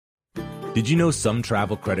Did you know some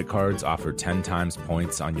travel credit cards offer 10 times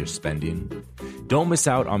points on your spending? Don't miss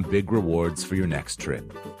out on big rewards for your next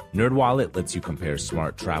trip. NerdWallet lets you compare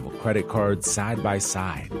smart travel credit cards side by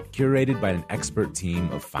side, curated by an expert team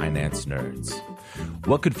of finance nerds.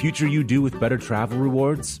 What could future you do with better travel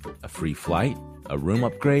rewards? A free flight? A room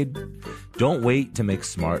upgrade? Don't wait to make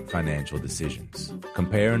smart financial decisions.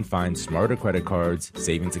 Compare and find smarter credit cards,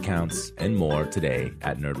 savings accounts, and more today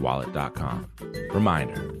at nerdwallet.com.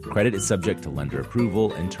 Reminder, credit is subject to lender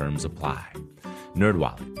approval and terms apply.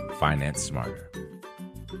 NerdWallet, finance smarter.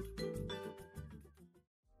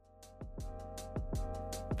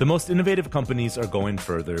 The most innovative companies are going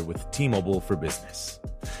further with T-Mobile for Business.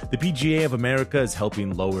 The PGA of America is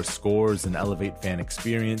helping lower scores and elevate fan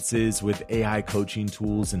experiences with AI coaching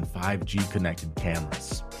tools and 5G connected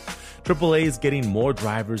cameras. AAA is getting more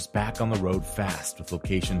drivers back on the road fast with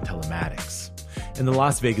location telematics. And the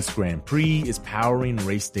Las Vegas Grand Prix is powering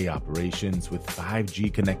race day operations with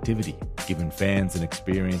 5G connectivity, giving fans an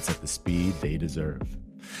experience at the speed they deserve.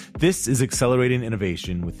 This is accelerating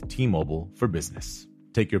innovation with T-Mobile for Business.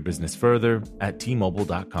 Take your business further at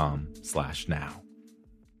T-Mobile.com/now.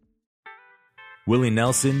 Willie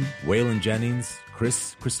Nelson, Waylon Jennings,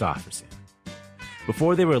 Chris Christopherson.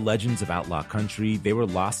 Before they were legends of outlaw country, they were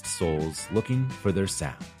lost souls looking for their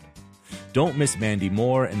sound. Don't miss Mandy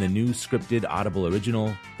Moore and the new scripted Audible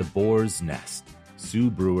original, The Boar's Nest, Sue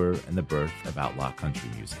Brewer and the Birth of Outlaw Country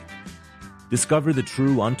Music. Discover the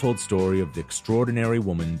true untold story of the extraordinary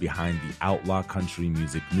woman behind the outlaw country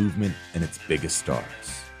music movement and its biggest stars.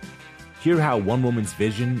 Hear how one woman's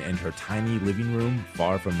vision and her tiny living room,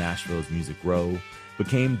 far from Nashville's Music Row,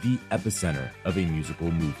 became the epicenter of a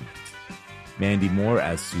musical movement. Mandy Moore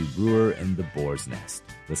as Sue Brewer in The Boar's Nest.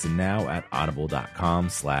 Listen now at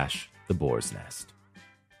audible.com/The Boar's Nest.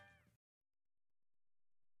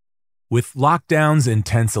 With lockdowns,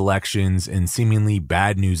 intense elections, and seemingly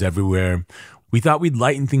bad news everywhere, we thought we'd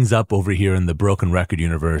lighten things up over here in the Broken Record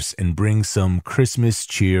universe and bring some Christmas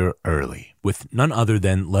cheer early with none other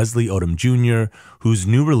than Leslie Odom Jr., whose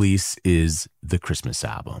new release is The Christmas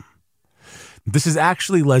Album. This is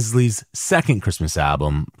actually Leslie's second Christmas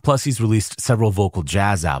album, plus he's released several vocal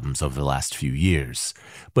jazz albums over the last few years.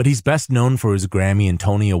 But he's best known for his Grammy and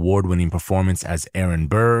Tony Award-winning performance as Aaron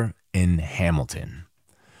Burr in Hamilton.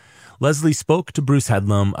 Leslie spoke to Bruce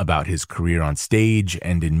Headlam about his career on stage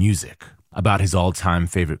and in music, about his all-time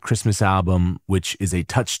favorite Christmas album, which is a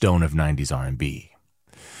touchstone of 90s R&B.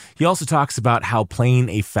 He also talks about how playing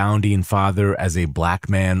a founding father as a black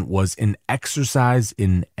man was an exercise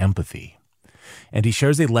in empathy. And he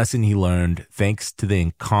shares a lesson he learned thanks to the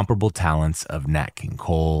incomparable talents of Nat King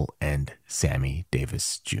Cole and Sammy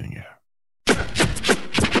Davis Jr.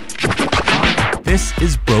 This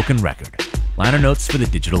is Broken Record, liner notes for the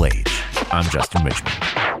digital age. I'm Justin Richmond.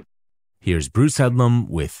 Here's Bruce Headlam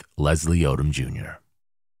with Leslie Odom Jr.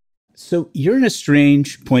 So you're in a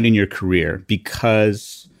strange point in your career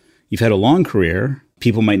because you've had a long career.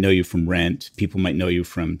 People might know you from Rent. People might know you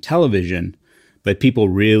from television. But people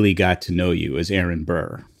really got to know you as Aaron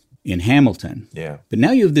Burr in Hamilton. Yeah. But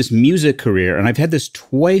now you have this music career, and I've had this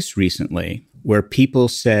twice recently, where people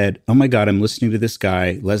said, oh my God, I'm listening to this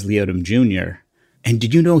guy, Leslie Odom Jr., and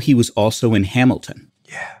did you know he was also in Hamilton?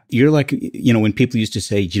 Yeah. You're like, you know, when people used to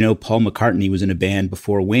say, you know, Paul McCartney was in a band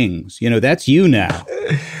before Wings. You know, that's you now.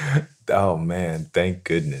 Oh, man, thank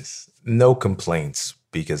goodness. No complaints,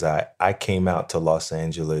 because I came out to Los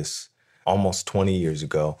Angeles almost 20 years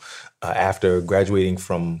ago after graduating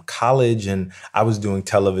from college, and I was doing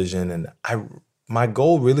television, and my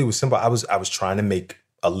goal really was simple. I was trying to make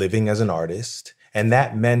a living as an artist, and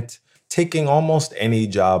that meant taking almost any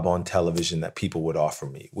job on television that people would offer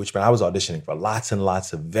me, which meant I was auditioning for lots and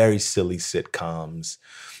lots of very silly sitcoms,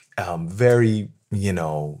 very,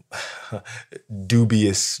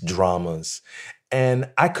 dubious dramas. And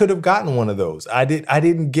I could have gotten one of those. I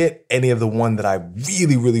didn't get any of the one that I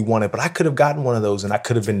really, really wanted, but I could have gotten one of those, and I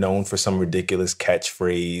could have been known for some ridiculous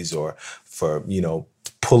catchphrase or for,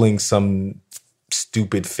 pulling some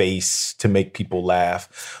stupid face to make people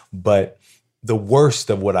laugh. But the worst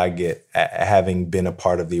of what I get having been a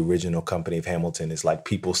part of the original company of Hamilton is like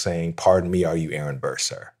people saying, pardon me, are you Aaron Burr,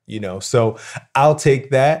 sir? So I'll take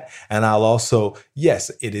that. And I'll also,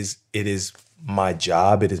 yes, it is my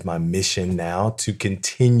job. It is my mission now to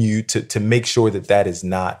continue to make sure that is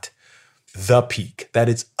not the peak, that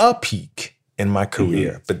it's a peak in my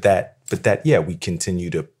career.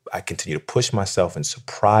 Mm-hmm. I continue to push myself and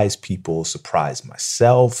surprise people, surprise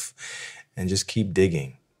myself, and just keep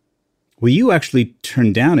digging. Well, you actually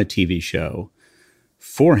turned down a TV show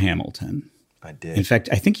for Hamilton. I did. In fact,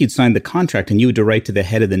 I think you'd signed the contract and you had to write to the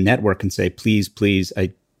head of the network and say, please,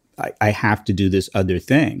 I have to do this other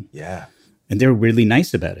thing. Yeah. And they're really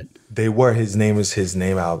nice about it. They were. His name is his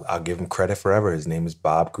name. I'll give him credit forever. His name is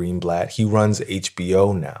Bob Greenblatt. He runs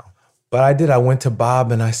HBO now. But I went to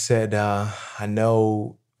Bob and I said, I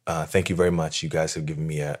know, thank you very much. You guys have given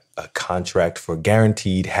me a contract for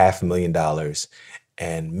guaranteed $500,000.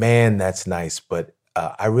 And man, that's nice. But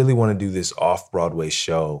I really want to do this off-Broadway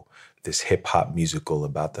show, this hip hop musical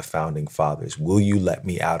about the founding fathers. Will you let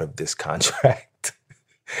me out of this contract?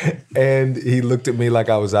 And he looked at me like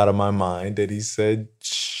I was out of my mind. And he said,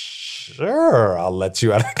 sure, I'll let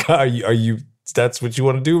you out of the car. Are you, that's what you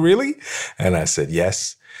want to do, really? And I said,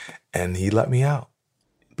 yes. And he let me out.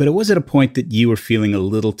 But it was at a point that you were feeling a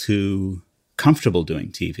little too comfortable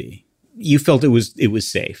doing TV. You felt it was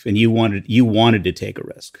safe and you wanted to take a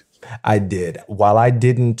risk. I did. While I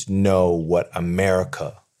didn't know what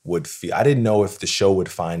America would feel, I didn't know if the show would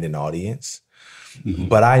find an audience. Mm-hmm.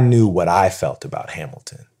 But I knew what I felt about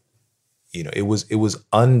Hamilton. You know, it was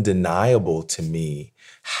undeniable to me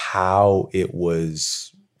how it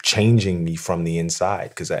was changing me from the inside.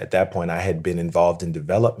 Because at that point, I had been involved in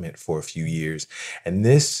development for a few years. And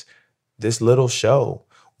this little show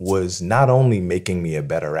was not only making me a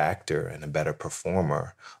better actor and a better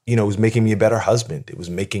performer, you know, it was making me a better husband. It was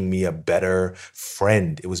making me a better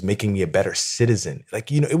friend. It was making me a better citizen.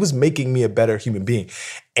 Like, you know, it was making me a better human being.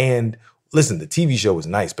 And listen, the TV show was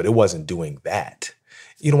nice, but it wasn't doing that.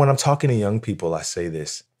 You know, when I'm talking to young people, I say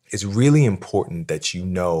this. It's really important that you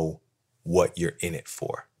know what you're in it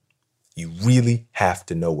for. You really have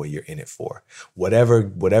to know what you're in it for. Whatever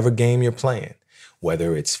game you're playing,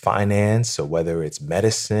 whether it's finance or whether it's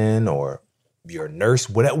medicine or you're a nurse,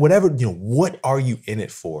 whatever, you know, what are you in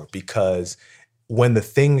it for? Because when the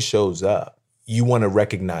thing shows up, you want to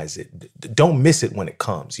recognize it. Don't miss it when it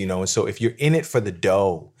comes, you know? And so if you're in it for the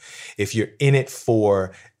dough, if you're in it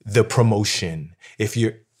for the promotion, if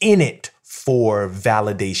you're in it for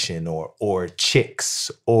validation or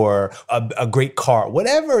chicks or a great car,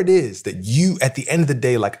 whatever it is that you, at the end of the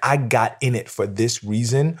day, like, I got in it for this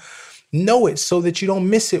reason, know it so that you don't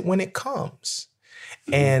miss it when it comes.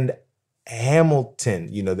 Mm-hmm. And Hamilton,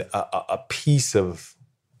 you know, a piece of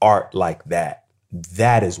art like that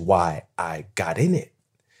is why I got in it.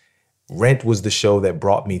 Rent was the show that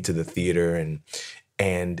brought me to the theater.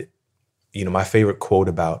 And you know, my favorite quote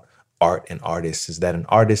about art and artists is that an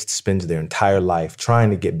artist spends their entire life trying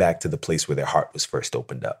to get back to the place where their heart was first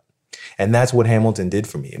opened up. And that's what Hamilton did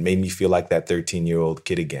for me. It made me feel like that 13-year-old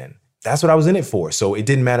kid again. That's what I was in it for. So it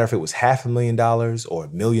didn't matter if it was $500,000 or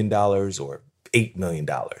 $1 million or $8 million.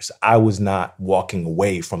 I was not walking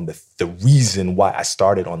away from the reason why I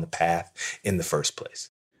started on the path in the first place.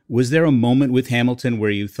 Was there a moment with Hamilton where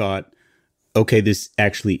you thought, okay, this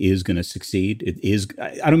actually is going to succeed? It is.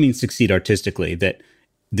 I don't mean succeed artistically, that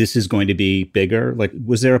this is going to be bigger. Like,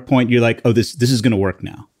 was there a point you're like, oh, this is going to work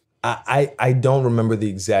now? I don't remember the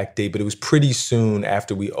exact date, but it was pretty soon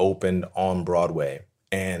after we opened on Broadway.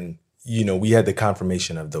 And, you know, we had the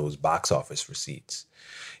confirmation of those box office receipts.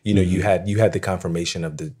 You know, mm-hmm. you had the confirmation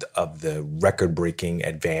of the record-breaking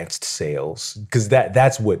advanced sales, because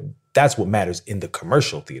that's what matters in the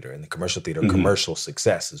commercial theater. In the commercial theater, mm-hmm. commercial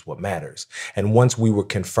success is what matters. And once we were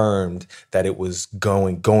confirmed that it was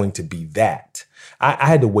going to be that, I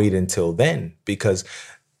had to wait until then, because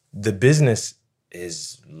the business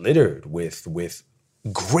is littered with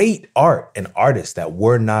great art and artists that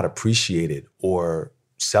were not appreciated or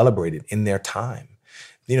celebrated in their time.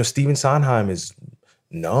 You know, Stephen Sondheim is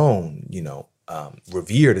known, you know,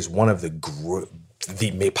 revered as one of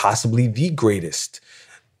possibly the greatest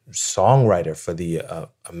songwriter for the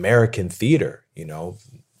American theater. You know,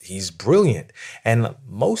 he's brilliant. And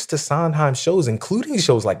most of Sondheim's shows, including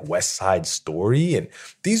shows like West Side Story, and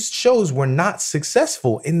these shows were not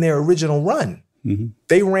successful in their original run. Mm-hmm.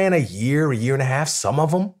 They ran a year and a half, some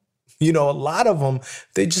of them. You know, a lot of them,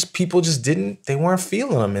 people weren't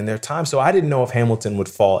feeling them in their time. So I didn't know if Hamilton would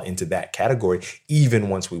fall into that category, even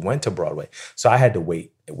once we went to Broadway. So I had to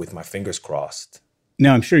wait with my fingers crossed.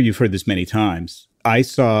 Now, I'm sure you've heard this many times. I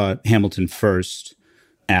saw Hamilton first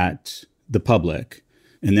at the Public,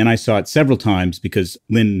 and then I saw it several times because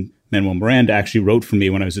Lin-Manuel Miranda actually wrote for me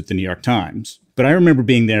when I was at the New York Times. But I remember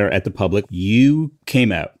being there at the Public. You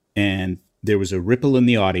came out, and there was a ripple in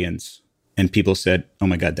the audience. And people said, oh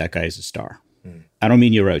my God, that guy is a star. Mm. I don't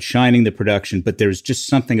mean you're outshining the production, but there's just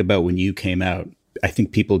something about when you came out. I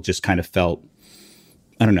think people just kind of felt,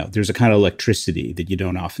 I don't know, there's a kind of electricity that you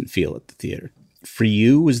don't often feel at the theater. For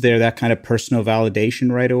you, was there that kind of personal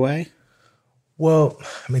validation right away? Well,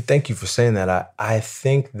 I mean, thank you for saying that. I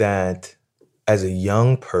think that as a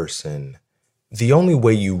young person, the only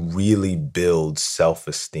way you really build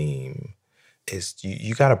self-esteem is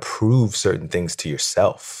you got to prove certain things to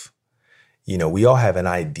yourself. You know, we all have an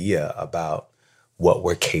idea about what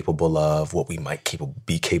we're capable of, what we might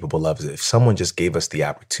be capable of. If someone just gave us the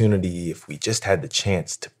opportunity, if we just had the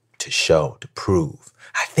chance to show, to prove,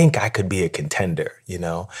 I think I could be a contender, you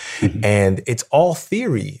know? Mm-hmm. And it's all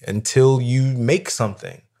theory until you make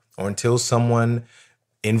something or until someone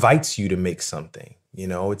invites you to make something. You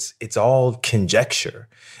know, it's all conjecture.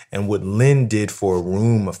 And what Lynn did for a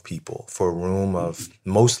room of people, for a room of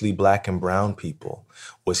mostly Black and brown people,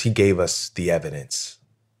 was he gave us the evidence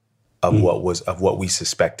of what we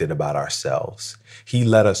suspected about ourselves. He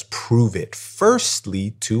let us prove it,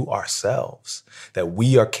 firstly, to ourselves, that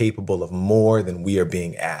we are capable of more than we are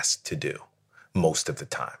being asked to do most of the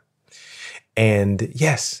time. And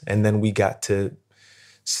yes, and then we got to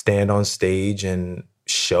stand on stage and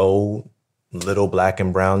show little Black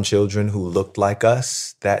and brown children who looked like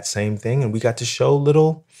us that same thing. And we got to show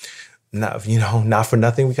not for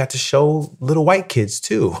nothing, we got to show little white kids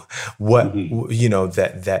too what, you know,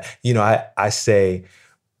 I say,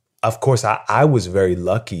 of course, I was very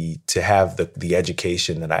lucky to have the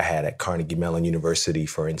education that I had at Carnegie Mellon University,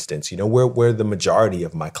 for instance, you know, where the majority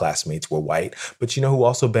of my classmates were white, but you know who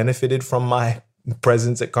also benefited from my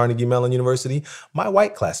presence at Carnegie Mellon University? My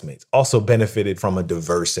white classmates also benefited from a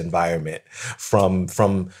diverse environment,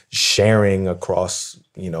 from sharing across,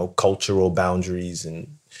 you know, cultural boundaries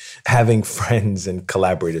and having friends and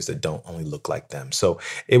collaborators that don't only look like them. So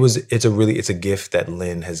it's a gift that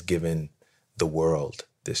Lynn has given the world,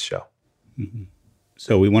 this show. Mm-hmm.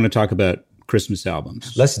 So we want to talk about Christmas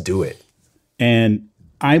albums. Let's do it. And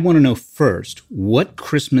I want to know first, what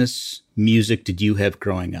Christmas music did you have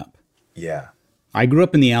growing up? Yeah. I grew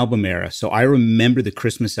up in the album era, so I remember the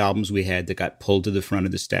Christmas albums we had that got pulled to the front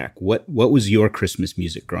of the stack. What was your Christmas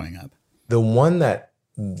music growing up? The one that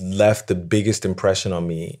left the biggest impression on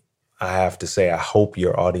me, I have to say, I hope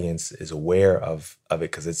your audience is aware of it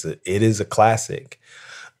because it is a classic.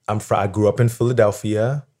 I grew up in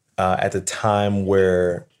Philadelphia at the time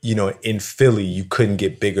where, you know, in Philly, you couldn't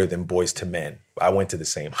get bigger than Boyz II Men. I went to the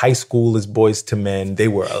same high school as Boyz II Men. They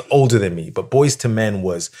were older than me, but Boyz II Men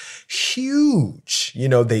was huge. You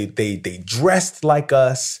know, they dressed like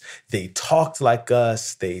us. They talked like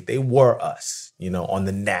us. They were us, you know, on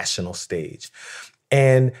the national stage.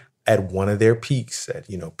 And at one of their peaks, at,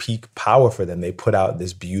 you know, peak power for them, they put out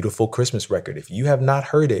this beautiful Christmas record. If you have not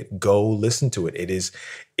heard it, go listen to it. It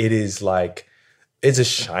is like, it's a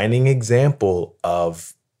shining example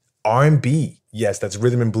of R&B. Yes, that's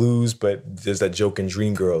rhythm and blues, but there's that joke in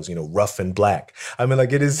Dreamgirls, you know, rough and black. I mean,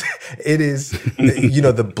 like it is, you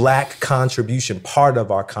know, the Black contribution, part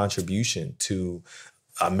of our contribution to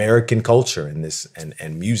American culture and this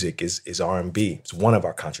and music is R&B. It's one of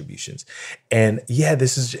our contributions. And yeah,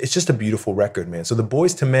 it's just a beautiful record, man. So the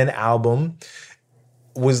Boyz II Men album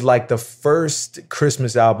was like the first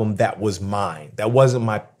Christmas album that was mine. That wasn't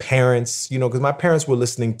my parents', you know, because my parents were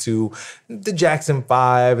listening to the Jackson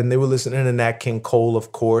 5 and they were listening to Nat King Cole,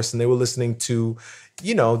 of course, and they were listening to,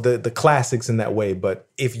 you know, the classics in that way. But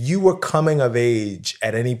if you were coming of age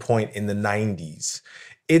at any point in the 90s,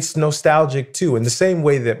 it's nostalgic too. In the same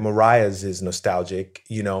way that Mariah's is nostalgic,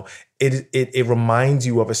 you know, it reminds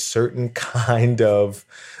you of a certain kind of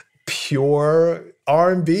pure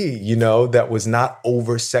R&B, you know, that was not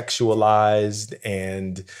over-sexualized.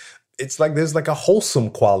 And it's like there's like a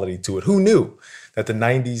wholesome quality to it. Who knew that the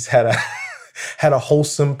 90s had a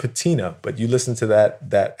wholesome patina? But you listen to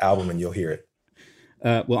that album and you'll hear it.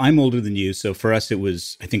 Well, I'm older than you, so for us it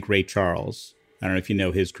was, I think, Ray Charles. I don't know if you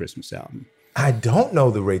know his Christmas album. I don't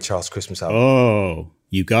know the Ray Charles Christmas album. Oh,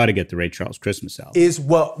 you got to get the Ray Charles Christmas album. Is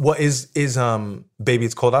Baby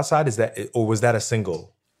It's Cold Outside? Is that, or was that a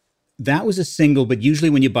single? That was a single, but usually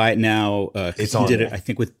when you buy it now, it's he did it, I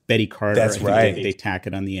think, with Betty Carter. That's right. They tack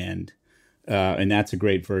it on the end, and that's a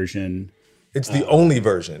great version. It's the only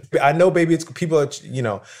version. I know, Baby, it's people are, you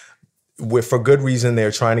know, for good reason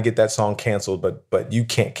they're trying to get that song canceled, but you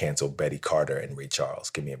can't cancel Betty Carter and Ray Charles.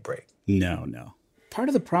 Give me a break. No. Part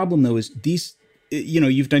of the problem, though, is these, you know,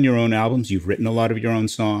 you've done your own albums, you've written a lot of your own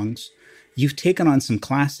songs, you've taken on some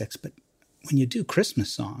classics, but when you do Christmas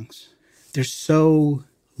songs, they're so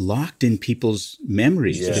locked in people's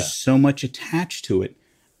memories. Yeah. There's so much attached to it.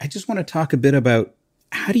 I just want to talk a bit about,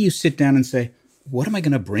 how do you sit down and say, what am I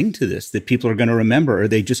going to bring to this that people are going to remember? Or are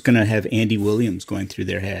they just going to have Andy Williams going through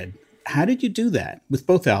their head? How did you do that with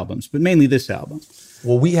both albums, but mainly this album?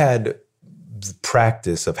 Well, we had the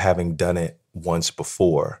practice of having done it once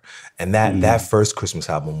before. And that first Christmas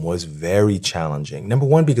album was very challenging. Number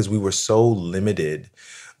one, because we were so limited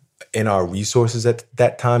in our resources at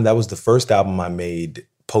that time. That was the first album I made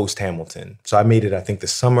post Hamilton. So I made it, I think, the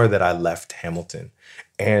summer that I left Hamilton.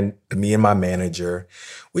 And me and my manager,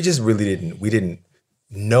 we just really we didn't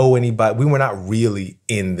know anybody. We were not really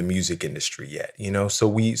in the music industry yet, you know? So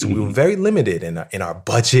we were very limited in our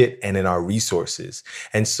budget and in our resources.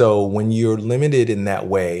 And so when you're limited in that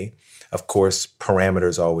way, of course,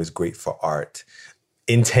 parameters are always great for art.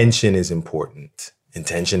 Intention is important.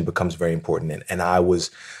 Intention becomes very important. And I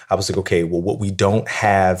was like, okay, well, what we don't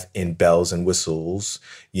have in bells and whistles,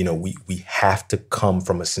 you know, we have to come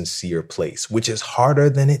from a sincere place, which is harder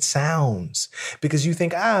than it sounds, because you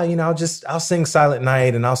think, you know, I'll sing Silent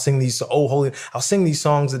Night and I'll sing these, I'll sing these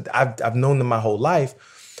songs that I've known them my whole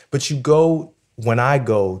life. But when I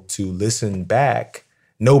go to listen back,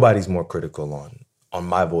 nobody's more critical on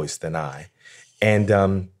my voice than I. And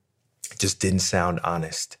it just didn't sound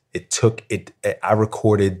honest. I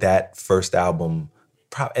recorded that first album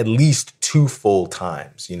at least 2 full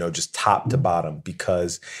times, you know, just top to bottom,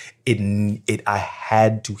 because I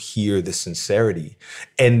had to hear the sincerity.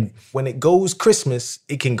 And when it goes Christmas,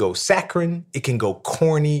 it can go saccharine, it can go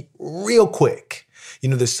corny real quick. You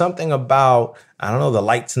know, there's something about, I don't know, the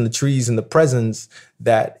lights and the trees and the presents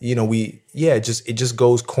that, you know, it just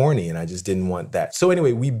goes corny, and I just didn't want that. So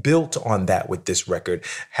anyway, we built on that with this record,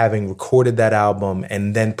 having recorded that album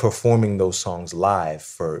and then performing those songs live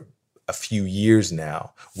for a few years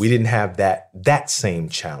now. We didn't have that same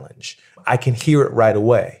challenge. I can hear it right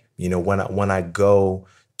away. You know, when I go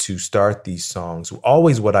to start these songs,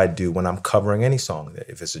 always what I do when I'm covering any song,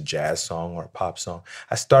 if it's a jazz song or a pop song,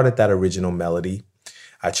 I start at that original melody.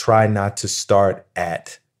 I try not to start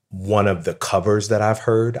at one of the covers that I've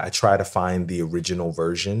heard. I try to find the original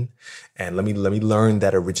version, and let me learn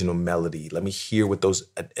that original melody. Let me hear what those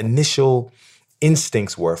initial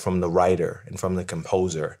instincts were from the writer and from the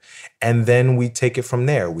composer. And then we take it from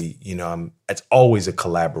there. It's always a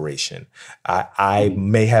collaboration. I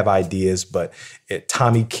may have ideas, but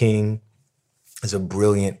Tommy King is a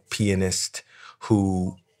brilliant pianist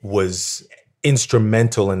who was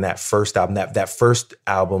instrumental in that first album. That first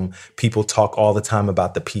album, people talk all the time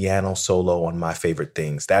about the piano solo on My Favorite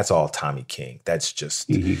Things. That's all Tommy King. That's just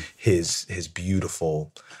his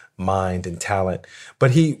beautiful mind and talent.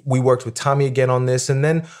 But we worked with Tommy again on this. And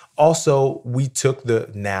then also we took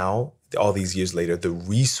all these years later, the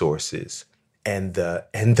resources and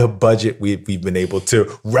the budget we've been able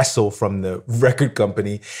to wrestle from the record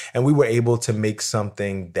company. And we were able to make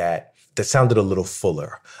something that sounded a little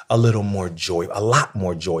fuller, a lot more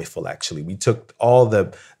joyful, actually. We took all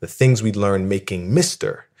the things we'd learned making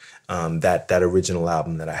Mr., that original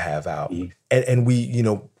album that I have out. And we,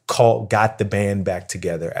 got the band back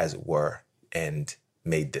together, as it were, and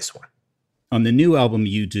made this one. On the new album,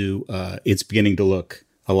 you do It's Beginning to Look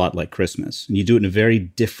a Lot Like Christmas, and you do it in a very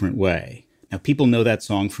different way. Now, people know that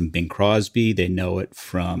song from Bing Crosby. They know it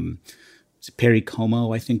from Perry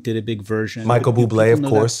Como, I think, did a big version. Michael Bublé, of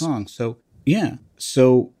course. That song. So, yeah.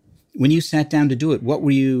 So when you sat down to do it, what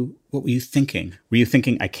were you thinking? Were you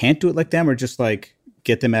thinking, I can't do it like them, or just like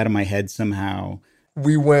get them out of my head somehow?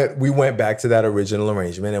 We went back to that original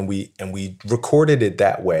arrangement, and we recorded it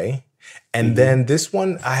that way. And then this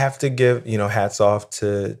one, I have to give, hats off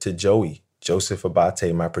to Joseph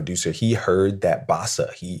Abate, my producer. He heard that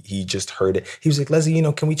bossa. He just heard it. He was like, Leslie,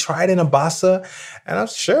 can we try it in a bossa? And I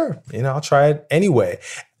was sure, I'll try it anyway.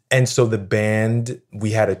 And so the band,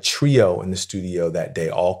 we had a trio in the studio that day,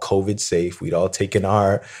 all COVID safe. We'd all taken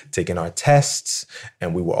our tests,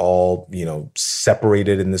 and we were all,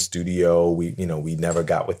 separated in the studio. We never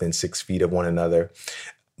got within 6 feet of one another.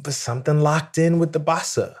 But something locked in with the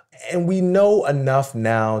bossa. And we know enough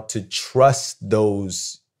now to trust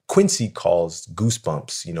those. Quincy calls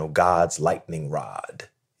goosebumps, God's lightning rod.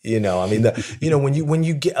 When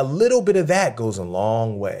you get a little bit of that, goes a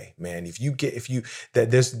long way, man.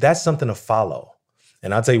 That's something to follow.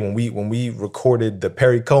 And I'll tell you, when we recorded the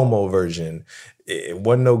Perry Como version, it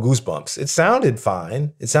wasn't no goosebumps. It sounded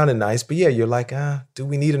fine. It sounded nice, but yeah, you're like, do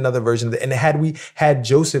we need another version of that? And had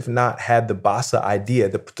Joseph not had the bossa idea,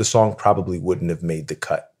 the song probably wouldn't have made the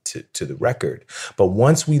cut to the record. But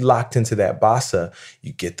once we locked into that bossa,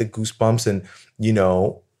 you get the goosebumps, and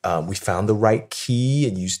we found the right key,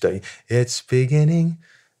 and you stay, it's beginning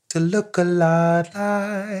to look a lot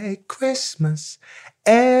like Christmas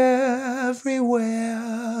everywhere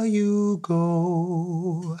you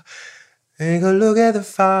go. Take a look at the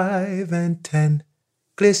 5 and 10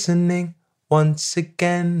 glistening once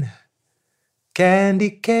again. Candy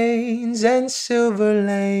canes and silver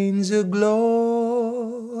lanes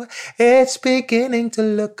aglow. oh, it's beginning to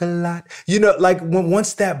look a lot. You know, like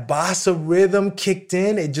once that bossa rhythm kicked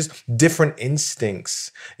in, it just different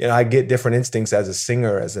instincts. You know, I get different instincts as a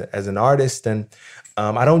singer, as an artist, and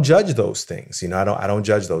I don't judge those things. You know, I don't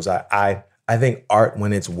judge those. I think art,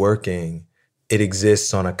 when it's working, it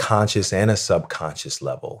exists on a conscious and a subconscious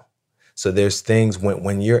level. So there's things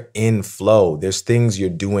when you're in flow, there's things you're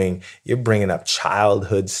doing, you're bringing up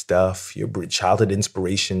childhood stuff, your childhood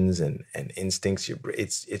inspirations and instincts.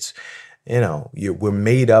 It's you know, we're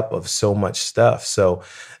made up of so much stuff. So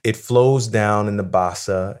it flows down in the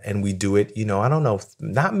bossa, and we do it, you know, I don't know,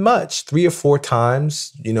 not much, 3 or 4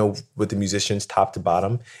 times, you know, with the musicians top to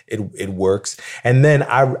bottom, it works. And then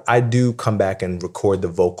I do come back and record the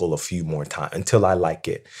vocal a few more times until I like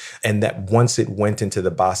it. And that once it went into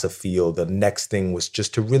the bossa feel, the next thing was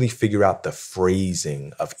just to really figure out the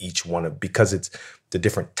phrasing of each one because it's the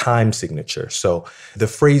different time signature. So the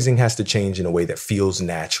phrasing has to change in a way that feels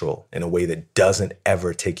natural, in a way that doesn't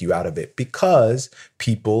ever take you out of it, because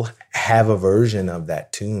people have a version of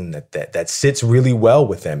that tune that sits really well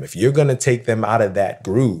with them. If you're going to take them out of that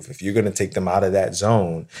groove, if you're going to take them out of that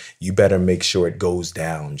zone, you better make sure it goes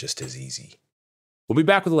down just as easy. We'll be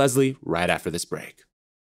back with Leslie right after this break.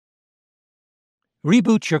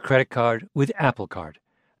 Reboot your credit card with Apple Card,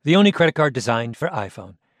 the only credit card designed for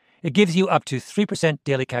iPhone. It gives you up to 3%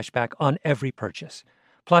 daily cash back on every purchase.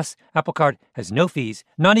 Plus, Apple Card has no fees,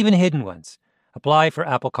 not even hidden ones. Apply for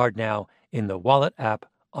Apple Card now in the Wallet app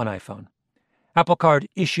on iPhone. Apple Card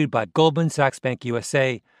issued by Goldman Sachs Bank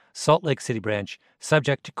USA, Salt Lake City branch,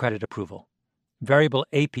 subject to credit approval. Variable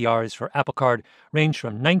APRs for Apple Card range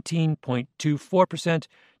from 19.24%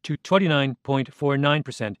 to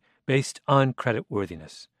 29.49% based on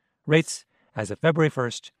creditworthiness. Rates as of February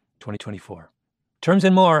 1st, 2024. Terms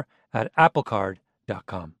and more at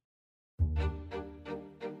applecard.com.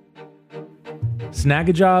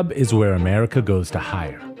 Snagajob is where America goes to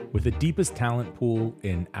hire, with the deepest talent pool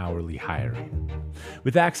in hourly hiring.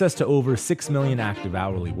 With access to over 6 million active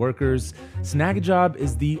hourly workers, Snagajob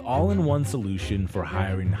is the all-in-one solution for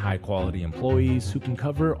hiring high-quality employees who can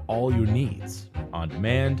cover all your needs: on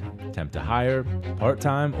demand, temp to hire,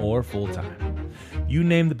 part-time, or full-time. You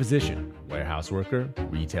name the position: warehouse worker,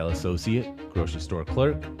 retail associate, grocery store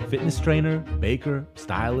clerk, fitness trainer, baker,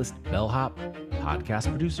 stylist, bellhop, podcast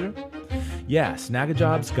producer. Yeah,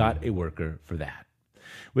 Snagajob's got a worker for that.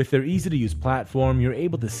 With their easy-to-use platform, you're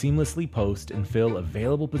able to seamlessly post and fill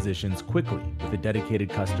available positions quickly with a dedicated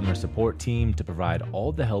customer support team to provide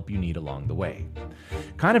all the help you need along the way.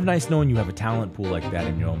 Kind of nice knowing you have a talent pool like that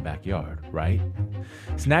in your own backyard, right?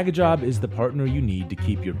 Snagajob is the partner you need to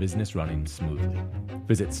keep your business running smoothly.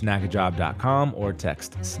 Visit snagajob.com or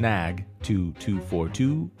text SNAG to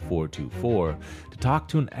 242-424 to talk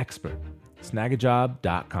to an expert.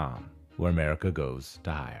 Snagajob.com, where America goes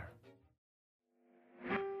to hire.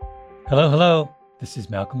 Hello. This is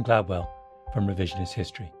Malcolm Gladwell from Revisionist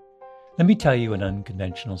History. Let me tell you an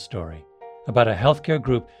unconventional story about a healthcare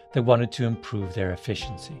group that wanted to improve their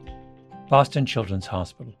efficiency. Boston Children's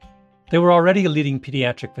Hospital. They were already a leading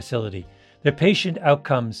pediatric facility. Their patient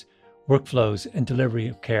outcomes, workflows, and delivery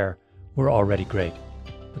of care were already great.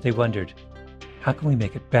 But they wondered, how can we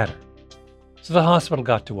make it better? So the hospital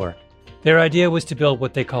got to work. Their idea was to build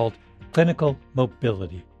what they called clinical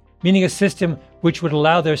mobility, meaning a system which would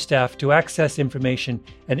allow their staff to access information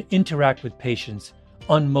and interact with patients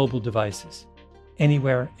on mobile devices,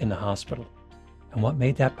 anywhere in the hospital. And what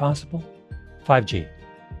made that possible? 5G.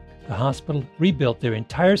 The hospital rebuilt their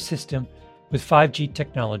entire system with 5G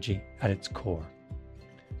technology at its core.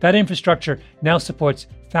 That infrastructure now supports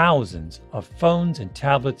thousands of phones and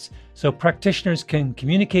tablets so practitioners can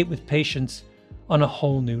communicate with patients on a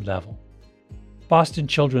whole new level. Boston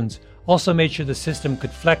Children's also made sure the system could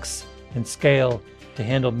flex and scale to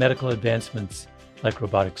handle medical advancements like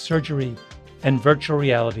robotic surgery and virtual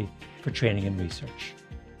reality for training and research.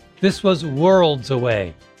 This was worlds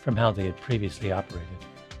away from how they had previously operated.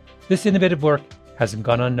 This innovative work hasn't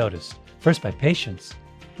gone unnoticed, first by patients,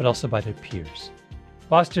 but also by their peers.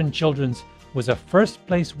 Boston Children's was a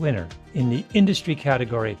first-place winner in the industry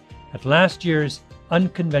category at last year's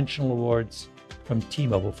Unconventional Awards from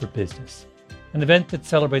T-Mobile for Business, an event that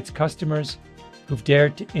celebrates customers who've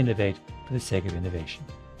dared to innovate for the sake of innovation.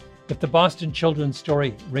 If the Boston Children's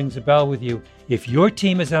story rings a bell with you, if your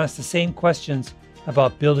team has asked the same questions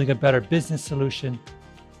about building a better business solution,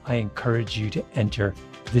 I encourage you to enter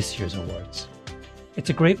this year's awards. It's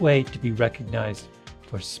a great way to be recognized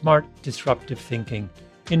for smart, disruptive thinking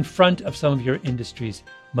in front of some of your industry's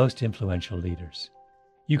most influential leaders.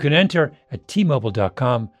 You can enter at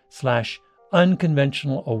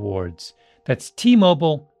tmobile.com/unconventional awards. That's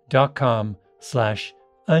tmobile.com/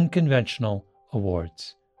 Unconventional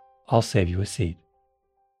Awards. I'll save you a seat.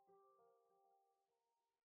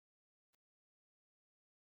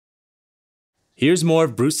 Here's more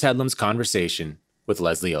of Bruce Headlam's conversation with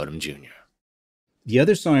Leslie Odom Jr. The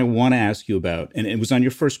other song I want to ask you about, and it was on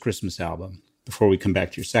your first Christmas album, before we come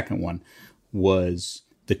back to your second one, was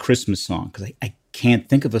the Christmas song. Because I can't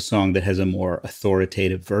think of a song that has a more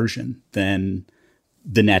authoritative version than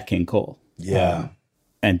the Nat King Cole. Yeah.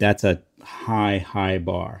 And that's a high, high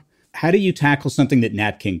bar. How do you tackle something that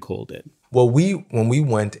Nat King Cole did? Well, when we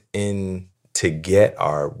went in to get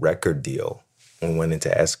our record deal, when we went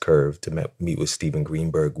into S-Curve to meet with Steven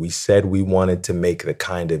Greenberg, we said we wanted to make the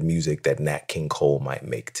kind of music that Nat King Cole might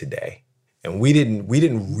make today. And we didn't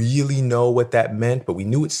really know what that meant, but we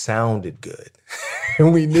knew it sounded good.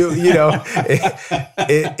 And we knew,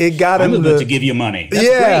 it got him to give you money. That's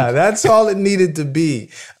great. That's all it needed to be.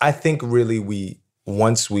 I think really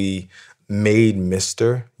once we made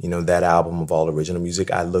Mr., that album of all original music,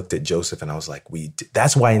 I looked at Joseph and I was like,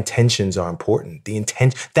 that's why intentions are important.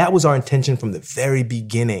 That was our intention from the very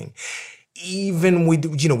beginning. Even we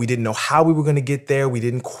didn't know how we were going to get there. We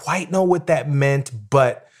didn't quite know what that meant,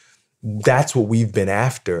 but that's what we've been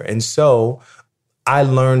after. And so I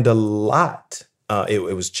learned a lot.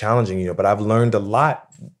 It was challenging, but I've learned a lot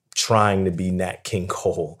trying to be Nat King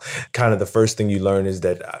Cole. Kind of the first thing you learn is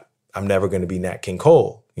that I'm never going to be Nat King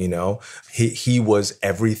Cole. He was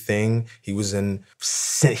everything.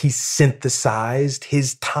 He synthesized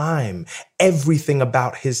his time. Everything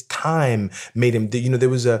about his time made him, there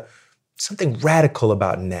was something radical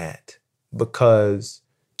about Nat, because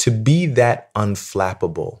to be that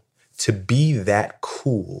unflappable, to be that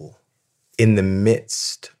cool in the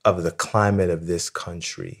midst of the climate of this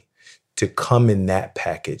country, to come in that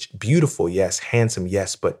package, beautiful, yes, handsome,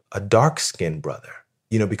 yes, but a dark-skinned brother.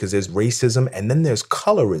 Because there's racism and then there's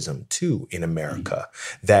colorism too in America,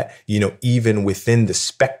 that, even within the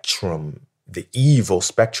spectrum, the evil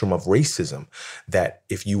spectrum of racism, that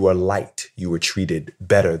if you were light, you were treated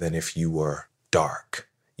better than if you were dark.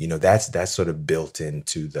 That's sort of built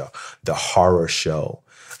into the horror show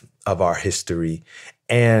of our history.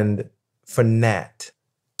 And for Nat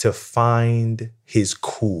to find his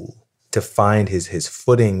cool, to find his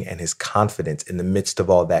footing and his confidence in the midst of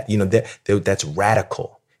all that, that's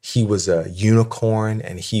radical. He was a unicorn,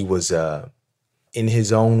 and he was, in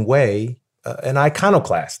his own way, an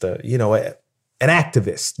iconoclast, an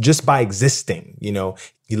activist just by existing.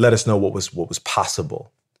 He let us know what was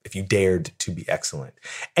possible if you dared to be excellent.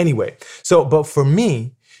 Anyway, but for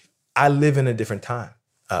me, I live in a different time.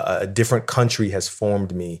 A different country has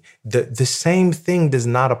formed me. The same thing does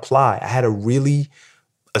not apply. I had a really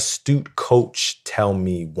astute coach tell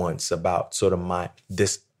me once about sort of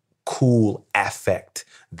this cool affect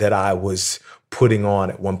that I was putting on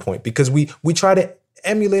at one point, because we try to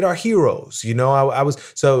emulate our heroes. I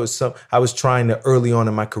was trying to, early on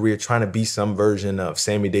in my career, trying to be some version of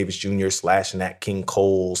Sammy Davis Jr. / Nat King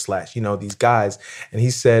Cole / these guys. And he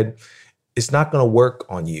said, it's not going to work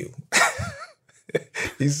on you.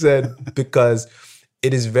 He said, because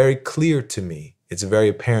it is very clear to me, it's very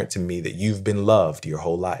apparent to me that you've been loved your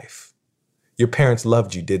whole life. Your parents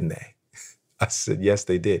loved you, didn't they? I said, yes,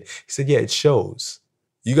 they did. He said, yeah, it shows.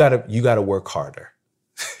 You gotta work harder.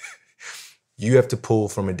 You have to pull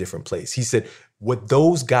from a different place. He said, what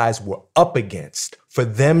those guys were up against, for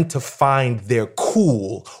them to find their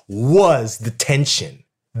cool, was the tension.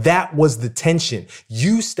 That was the tension.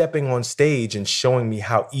 You stepping on stage and showing me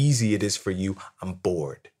how easy it is for you, I'm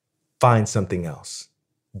bored. Find something else.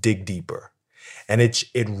 Dig deeper. And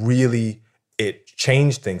it really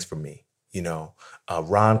changed things for me.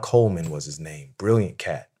 Ron Coleman was his name. Brilliant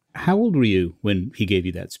cat. How old were you when he gave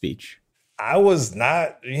you that speech? I was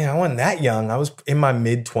not, I wasn't that young. I was in my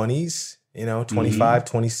mid-20s, 25,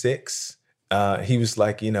 26. He was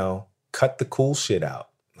like, cut the cool shit out.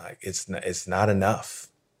 Like, it's not enough.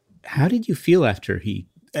 How did you feel after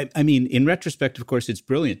I mean, in retrospect, of course, it's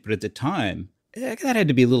brilliant, but at the time, that had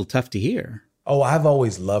to be a little tough to hear. Oh, I've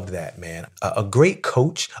always loved that, man. A great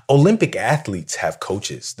coach. Olympic athletes have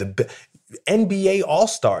coaches. The NBA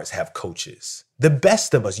All-Stars have coaches. The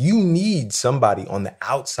best of us. You need somebody on the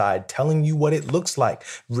outside telling you what it looks like,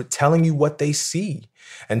 telling you what they see,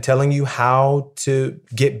 and telling you how to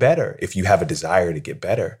get better if you have a desire to get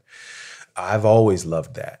better. I've always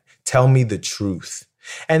loved that. Tell me the truth.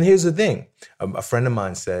 And here's the thing. A friend of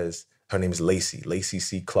mine says, her name is Lacey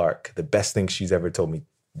C. Clark. The best thing she's ever told me.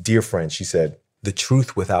 Dear friend, she said, the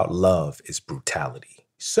truth without love is brutality.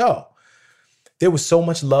 So there was so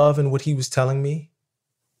much love in what he was telling me.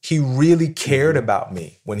 He really cared about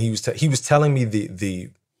me when he was telling me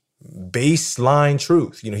the baseline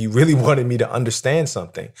truth. He really wanted me to understand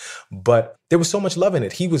something, but there was so much love in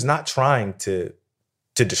it. He was not trying to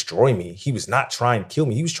destroy me. He was not trying to kill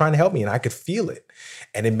me. He was trying to help me, and I could feel it,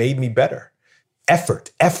 and it made me better.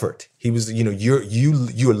 Effort. He was,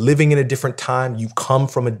 you're living in a different time. You come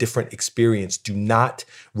from a different experience. Do not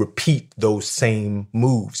repeat those same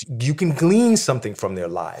moves. You can glean something from their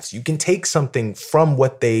lives. You can take something from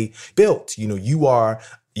what they built.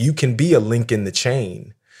 You can be a link in the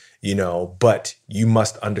chain, but you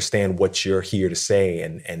must understand what you're here to say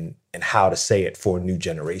and how to say it for a new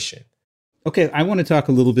generation. Okay, I want to talk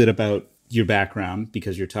a little bit about your background,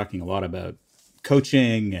 because you're talking a lot about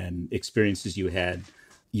coaching and experiences you had.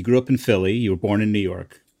 You grew up in Philly. You were born in New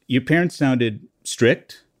York. Your parents sounded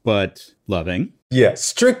strict, but loving. Yeah,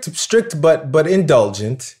 strict, but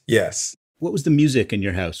indulgent. Yes. What was the music in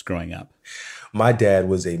your house growing up? My dad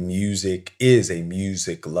is a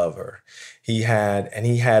music lover. He had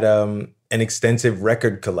an extensive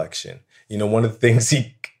record collection. One of the things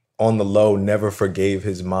he on the low never forgave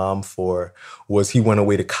his mom for was he went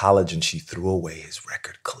away to college and she threw away his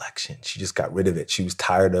record collection. She just got rid of it. She was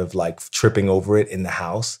tired of tripping over it in the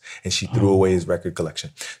house, and she threw away his record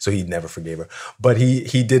collection. So he never forgave her. But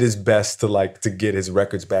he did his best to get his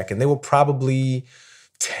records back. And they were probably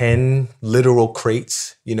 10 literal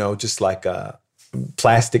crates, just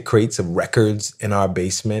plastic crates of records in our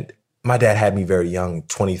basement. My dad had me very young,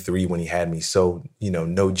 23 when he had me. So,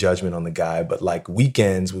 no judgment on the guy. But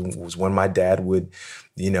weekends was when my dad would,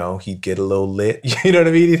 he'd get a little lit. You know what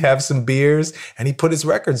I mean? He'd have some beers and he'd put his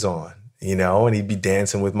records on, and he'd be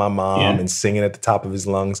dancing with my mom and singing at the top of his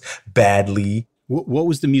lungs badly. What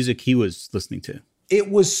was the music he was listening to? It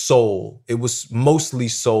was soul. It was mostly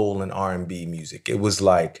soul and R&B music. It was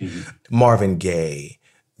Marvin Gaye,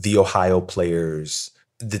 the Ohio Players,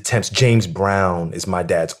 the Temps. James Brown is my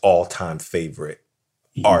dad's all-time favorite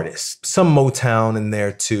artist. Some Motown in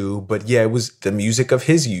there too, but yeah, it was the music of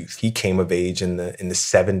his youth. He came of age in the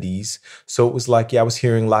 70s. So it was I was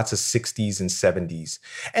hearing lots of 60s and 70s.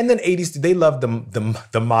 And then 80s, they loved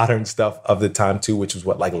the modern stuff of the time too, which was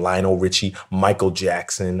Lionel Richie, Michael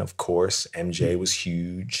Jackson, of course. MJ was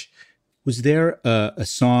huge. Was there a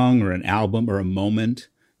song or an album or a moment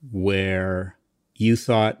where you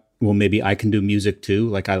thought, well, maybe I can do music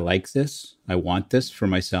too? I like this. I want this for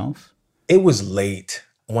myself. It was late.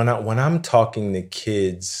 When I'm talking to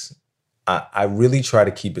kids, I really try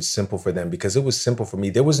to keep it simple for them, because it was simple for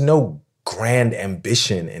me. There was no grand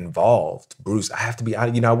ambition involved, Bruce. I have to be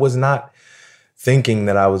honest. I was not thinking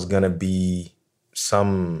that I was going to be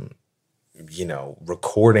some,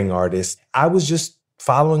 recording artist. I was just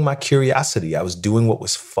following my curiosity. I was doing what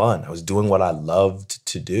was fun. I was doing what I loved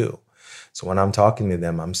to do. So when I'm talking to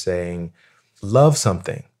them, I'm saying, love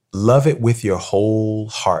something. Love it with your whole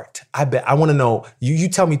heart. I want to know, you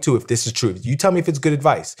tell me too if this is true. You tell me if it's good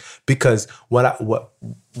advice. Because what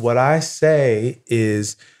I say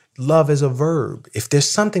is love is a verb. If there's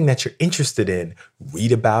something that you're interested in,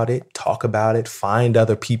 read about it, talk about it, find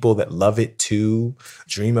other people that love it too,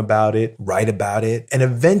 dream about it, write about it. And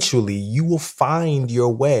eventually you will find your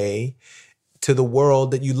way to the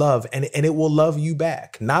world that you love, and it will love you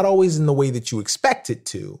back. Not always in the way that you expect it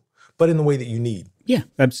to, but in the way that you need. Yeah,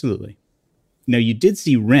 absolutely. Now, you did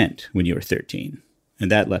see Rent when you were 13,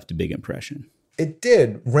 and that left a big impression. It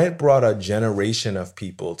did. Rent brought a generation of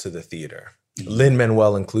people to the theater,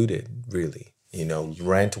 Lin-Manuel included, really.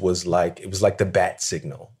 Rent was it was like the bat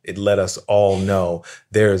signal. It let us all know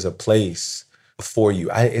there is a place for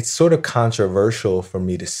you. It's sort of controversial for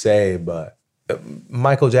me to say, but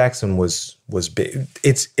Michael Jackson was big.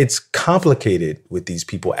 It's complicated with these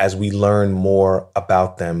people as we learn more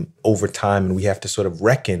about them over time, and we have to sort of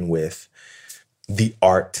reckon with the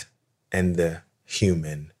art and the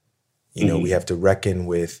human. We have to reckon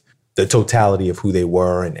with the totality of who they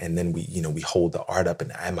were, and then we hold the art up,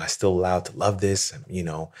 and am I still allowed to love this?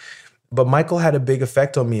 But Michael had a big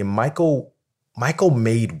effect on me, and Michael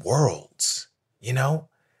made worlds.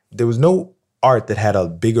 There was no art that had a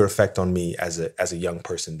bigger effect on me as a young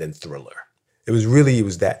person than Thriller. It was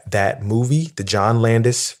that movie, the John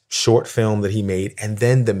Landis short film that he made, and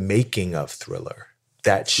then the making of Thriller.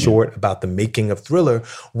 That short about the making of Thriller,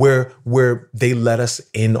 where they let us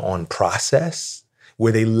in on process,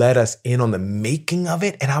 where they let us in on the making of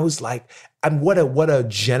it. And I was like, what a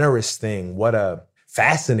generous thing, what a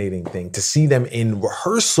fascinating thing to see them in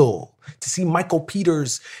rehearsal, to see Michael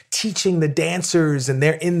Peters teaching the dancers, and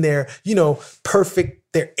they're in their,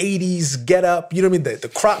 perfect, their 80s get up,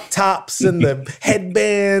 the crop tops and the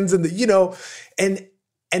headbands and and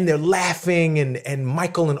and they're laughing, and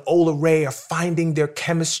Michael and Ola Ray are finding their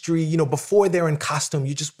chemistry. You know, before they're in costume,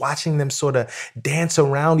 you're just watching them sort of dance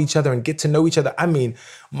around each other and get to know each other. I mean,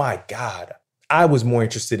 my God, I was more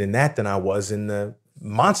interested in that than I was in the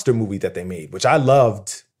monster movie that they made, which I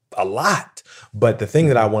loved a lot. But the thing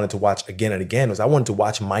that I wanted to watch again and again was I wanted to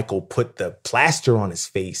watch Michael put the plaster on his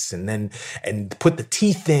face and put the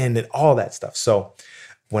teeth in and all that stuff. So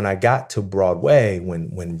when I got to Broadway,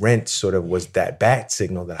 when Rent sort of was that bat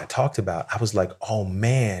signal that I talked about, I was like, oh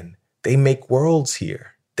man, they make worlds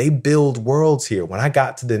here. They build worlds here. When I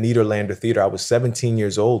got to the Nederlander Theater, I was 17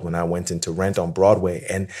 years old when I went into Rent on Broadway,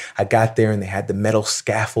 and I got there and they had the metal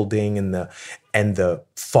scaffolding and the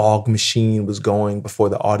fog machine was going before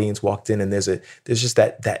the audience walked in, and there's just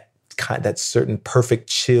that certain perfect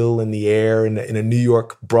chill in the air in a New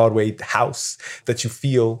York Broadway house that you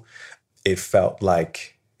feel. It felt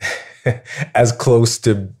like as close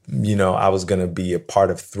to, I was going to be a part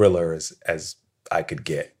of Thriller as I could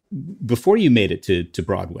get. Before you made it to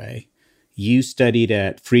Broadway, you studied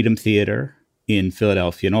at Freedom Theater in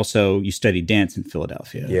Philadelphia, and also you studied dance in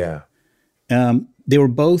Philadelphia. Yeah. They were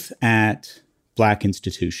both at Black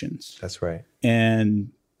institutions. That's right.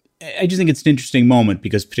 And I just think it's an interesting moment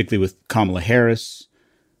because particularly with Kamala Harris,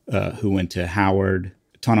 who went to Howard,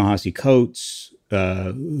 Ta-Nehisi Coates,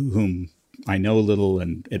 whom I know a little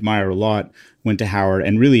and admire a lot, went to Howard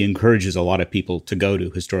and really encourages a lot of people to go to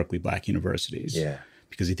historically Black universities. Yeah.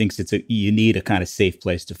 Because he thinks you need a kind of safe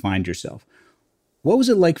place to find yourself. What was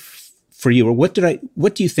it like for you, or what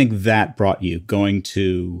do you think that brought you, going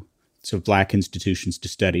to sort of Black institutions to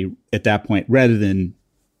study at that point rather than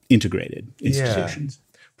integrated institutions?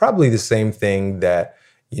 Yeah. Probably the same thing that,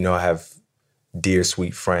 I have dear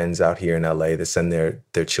sweet friends out here in LA that send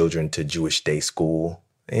their children to Jewish day school,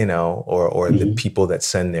 or the people that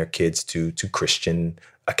send their kids to Christian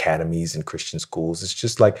academies and Christian schools. It's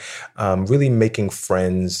just like really making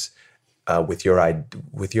friends with your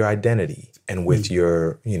identity and with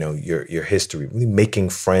your history. Really making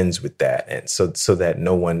friends with that, and so that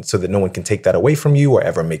no one can take that away from you or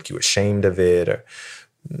ever make you ashamed of it, or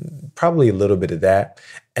probably a little bit of that.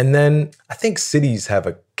 And then I think cities have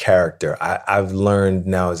a character. I've learned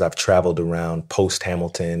now as I've traveled around post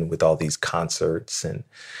Hamilton with all these concerts and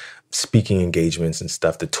speaking engagements and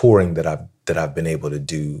stuff, the touring that I've been able to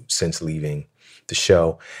do since leaving the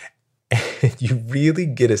show, and you really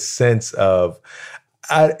get a sense of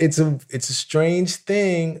it's a strange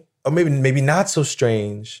thing, or maybe not so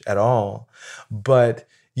strange at all, but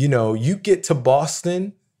you get to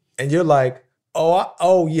Boston and you're like,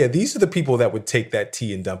 oh yeah, these are the people that would take that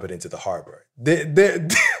tea and dump it into the harbor.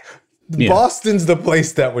 Yeah. Boston's the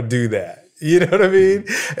place that would do that. You know what I mean?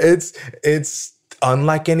 It's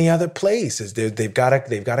unlike any other place. They've got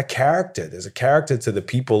a character. There's a character to the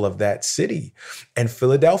people of that city. And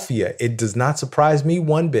Philadelphia, it does not surprise me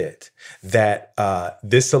one bit that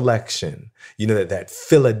this election, that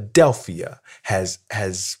Philadelphia has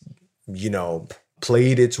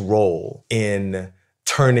played its role in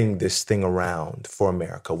turning this thing around for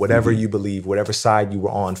America. Whatever you believe, whatever side you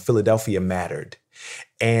were on, Philadelphia mattered.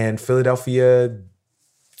 And Philadelphia,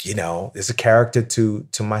 is a character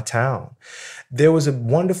to my town. There was a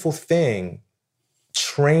wonderful thing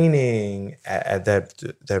training at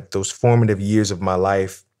those formative years of my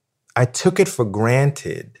life. I took it for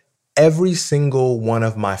granted. Every single one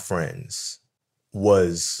of my friends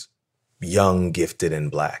was young, gifted,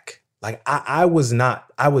 and Black. Like I was not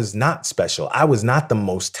special. I was not the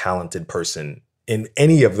most talented person in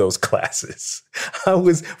any of those classes. I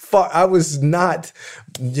was not,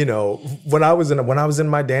 when I was in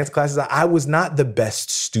my dance classes, I was not the best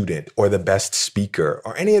student or the best speaker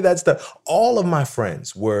or any of that stuff. All of my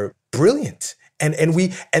friends were brilliant. And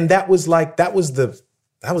that was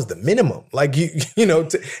the minimum. Like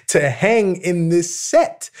to hang in this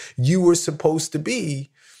set, you were supposed to be,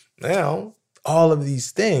 all of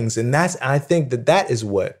these things. And I think that is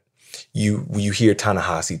what you hear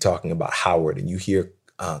Ta-Nehisi talking about Howard, and you hear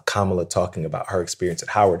Kamala talking about her experience at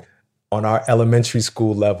Howard. On our elementary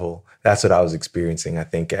school level, that's what I was experiencing, I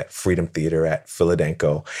think, at Freedom Theater, at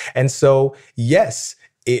Philadenko. And so, yes,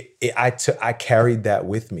 I carried that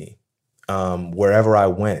with me wherever I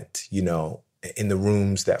went, in the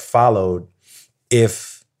rooms that followed.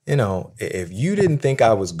 If you didn't think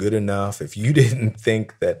I was good enough, if you didn't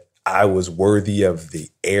think that I was worthy of the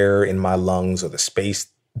air in my lungs or the space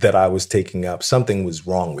that I was taking up, something was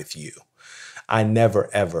wrong with you. I never,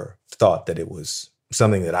 ever thought that it was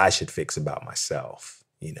something that I should fix about myself,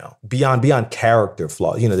 beyond character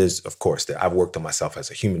flaw. There's, of course, that I've worked on myself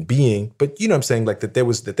as a human being, but I'm saying, like, that there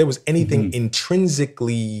was anything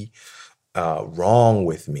intrinsically wrong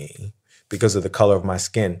with me because of the color of my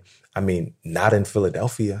skin. I mean, not in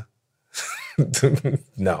Philadelphia.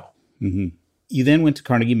 No. Mm-hmm. You then went to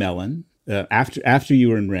Carnegie Mellon after you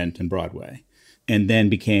were in Rent and Broadway, and then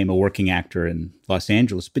became a working actor in Los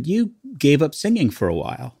Angeles. But you gave up singing for a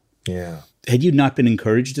while. Yeah. Had you not been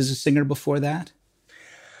encouraged as a singer before that?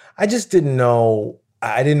 I just didn't know.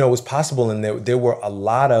 I didn't know it was possible. And there were a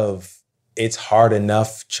lot of, it's hard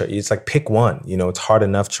enough. It's like pick one, it's hard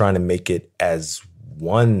enough trying to make it as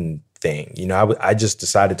one thing. I just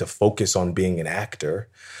decided to focus on being an actor.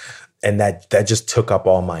 And that just took up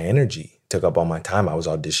all my energy, took up all my time. I was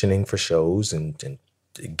auditioning for shows and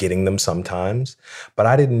getting them sometimes. But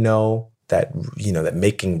I didn't know that, that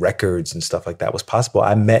making records and stuff like that was possible.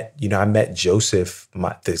 I met Joseph,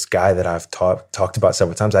 this guy that I've talked about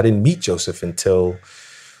several times. I didn't meet Joseph until,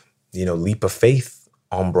 Leap of Faith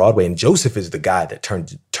on Broadway. And Joseph is the guy that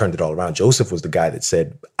turned it all around. Joseph was the guy that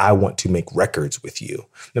said, I want to make records with you.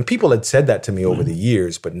 And people had said that to me over the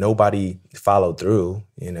years, but nobody followed through,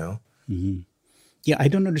 Mm-hmm. Yeah, I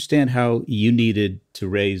don't understand how you needed to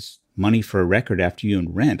raise money for a record after you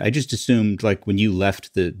and Rent. I just assumed, like, when you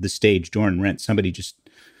left the stage door in Rent, somebody just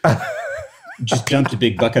dumped a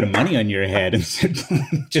big bucket of money on your head and said,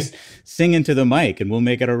 just sing into the mic and we'll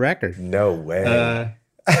make it a record. No way.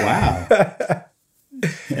 Wow.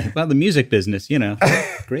 Well, the music business,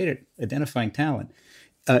 great at identifying talent.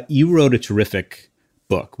 You wrote a terrific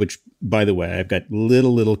book, which, by the way, I've got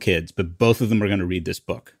little kids, but both of them are going to read this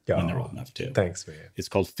book when they're old enough to. Thanks, man. It's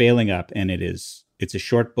called Failing Up, and it's a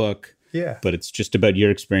short book, but it's just about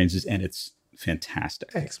your experiences, and it's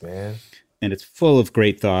fantastic. Thanks, man. And it's full of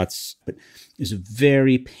great thoughts. But there's a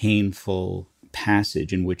very painful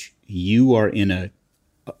passage in which you are in a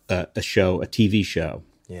TV show.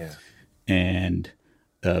 Yeah. And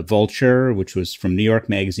Vulture, which was from New York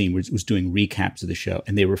Magazine, was doing recaps of the show,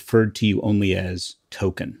 and they referred to you only as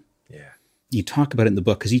Token. Yeah. You talk about it in the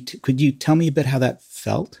book. Could you tell me a bit how that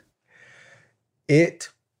felt? It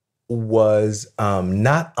was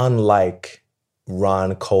not unlike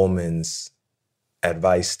Ron Coleman's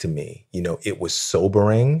advice to me. It was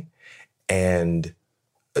sobering and,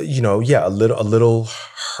 a little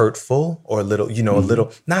hurtful, or a little, a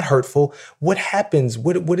little, not hurtful. What happens?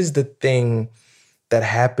 What is the thing that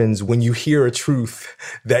happens when you hear a truth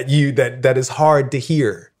that is hard to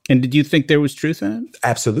hear? And did you think there was truth in it?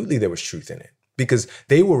 Absolutely, there was truth in it, because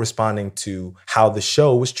they were responding to how the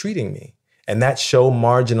show was treating me. And that show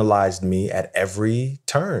marginalized me at every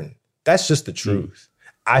turn. That's just the truth.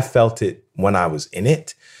 I felt it when I was in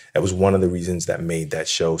it. That was one of the reasons that made that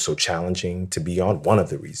show so challenging to be on, one of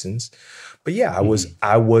the reasons. But yeah, I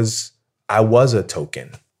was a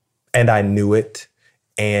token, and I knew it.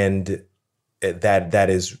 And that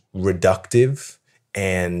is reductive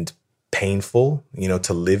and painful,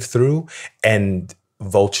 to live through. And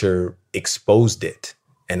Vulture exposed it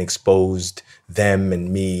and exposed them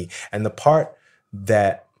and me. And the part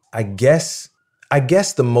that I guess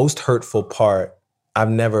the most hurtful part, I've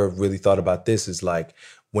never really thought about this, is like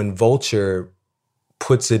when Vulture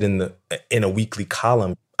puts it in a weekly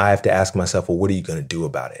column, I have to ask myself, well, what are you going to do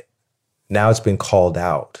about it? Now it's been called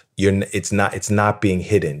out. It's not being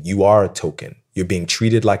hidden. You are a token. You're being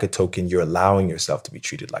treated like a token. You're allowing yourself to be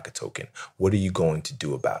treated like a token. What are you going to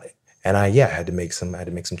do about it? And I had to make some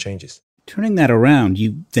changes. Turning that around,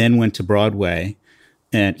 you then went to Broadway,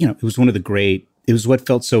 and it was what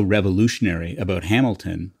felt so revolutionary about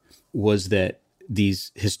Hamilton was that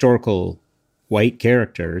these historical white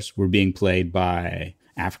characters were being played by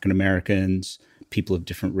African Americans, people of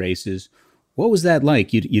different races. What was that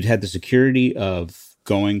like? You'd had the security of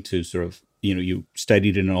going to sort of, you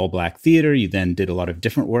studied in an all-black theater. You then did a lot of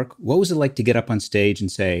different work. What was it like to get up on stage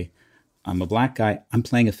and say, I'm a black guy, I'm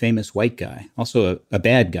playing a famous white guy, also a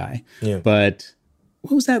bad guy. Yeah. But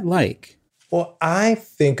what was that like? Well, I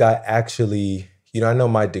think I actually, I know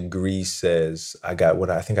my degree says I get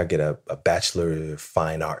a Bachelor of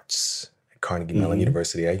Fine Arts at Carnegie Mellon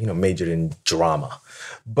University. I, majored in drama.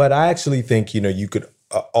 But I actually think, you could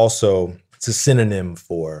also, it's a synonym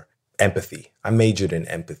for empathy. I majored in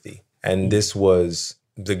empathy. And this was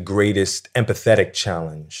the greatest empathetic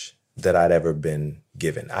challenge that I'd ever been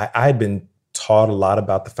given. I had been taught a lot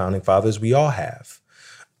about the Founding Fathers. We all have.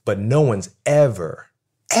 But no one's ever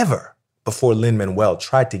before Lin-Manuel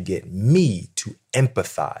tried to get me to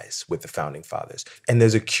empathize with the Founding Fathers. And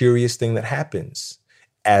there's a curious thing that happens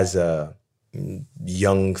as a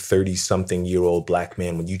young 30-something-year-old black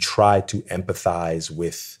man when you try to empathize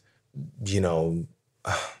with,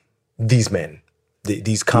 these men,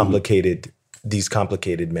 these complicated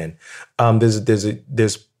men.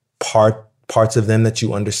 There's parts of them that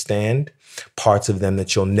you understand, parts of them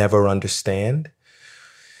that you'll never understand.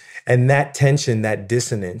 And that tension, that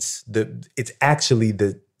dissonance, it's actually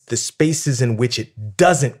the spaces in which it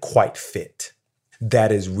doesn't quite fit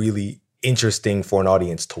that is really interesting for an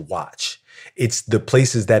audience to watch. It's the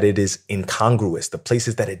places that it is incongruous, the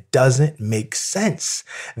places that it doesn't make sense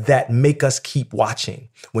that make us keep watching.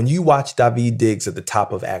 When you watch Daveed Diggs at the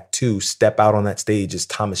top of Act 2 step out on that stage as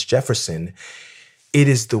Thomas Jefferson, it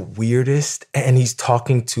is the weirdest, and he's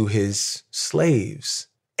talking to his slaves.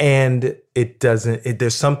 And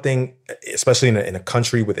there's something, especially in a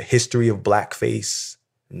country with a history of blackface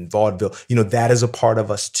and vaudeville, that is a part of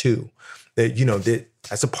us too.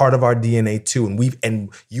 That's a part of our DNA too. And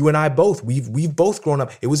you and I both, we've both grown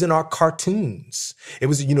up. It was in our cartoons. It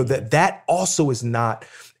was, that also is not,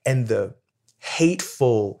 and the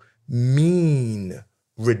hateful, mean,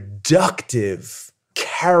 reductive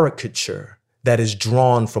caricature that is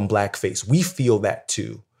drawn from blackface. We feel that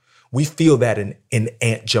too. We feel that in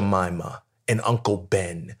Aunt Jemima and Uncle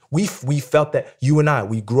Ben. We felt that. You and I,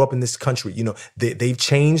 we grew up in this country. They've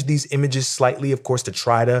changed these images slightly, of course, to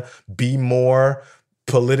try to be more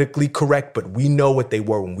politically correct, but we know what they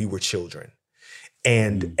were when we were children.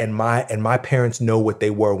 And my parents know what they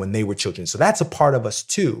were when they were children. So that's a part of us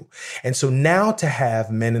too. And so now to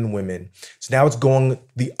have men and women, so now it's going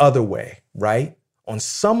the other way, right? On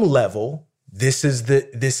some level, this is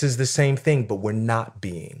the same thing, but we're not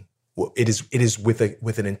being. It is with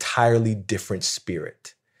an entirely different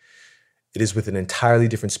spirit. It is with an entirely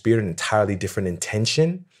different spirit, an entirely different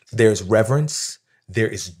intention. There's reverence. There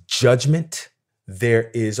is judgment. There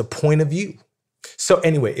is a point of view. So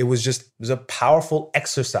anyway, it was a powerful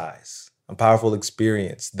exercise, a powerful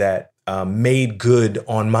experience that made good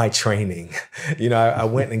on my training. I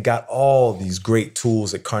went and got all these great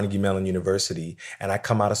tools at Carnegie Mellon University, and I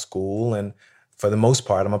come out of school, and for the most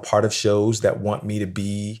part, I'm a part of shows that want me to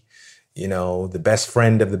be, the best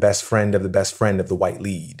friend of the best friend of the best friend of the white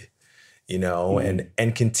lead,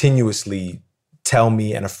 and continuously tell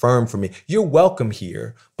me and affirm for me, you're welcome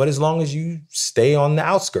here, but as long as you stay on the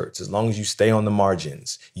outskirts, as long as you stay on the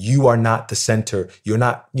margins, you are not the center. You're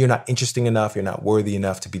not interesting enough. You're not worthy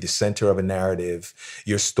enough to be the center of a narrative.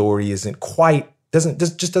 Your story doesn't quite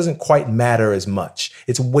matter as much.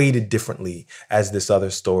 It's weighted differently as this other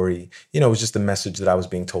story. It was just a message that I was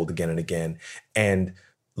being told again and again. And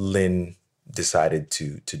Lin decided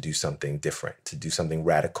to do something different, to do something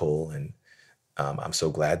radical. And I'm so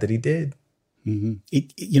glad that he did. Mm-hmm.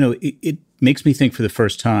 It makes me think for the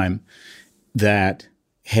first time that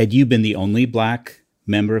had you been the only Black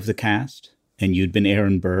member of the cast and you'd been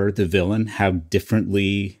Aaron Burr, the villain, how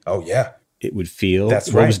differently it would feel.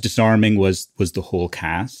 That's what right. was disarming was the whole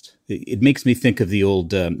cast. It makes me think of the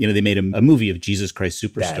old, they made a movie of Jesus Christ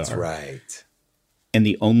Superstar. That's right. And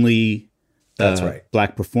the only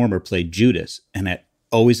Black performer played Judas, and that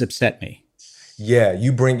always upset me. Yeah,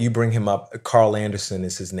 you bring him up. Carl Anderson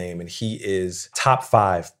is his name, and he is top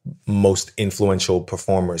 5 most influential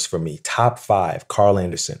performers for me. Top 5, Carl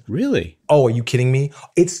Anderson. Really? Oh, are you kidding me?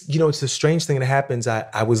 It's a strange thing that happens.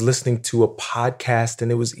 I was listening to a podcast,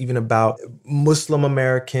 and it was even about Muslim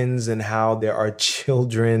Americans and how there are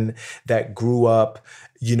children that grew up,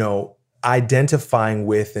 identifying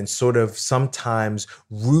with and sort of sometimes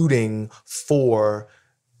rooting for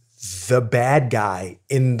the bad guy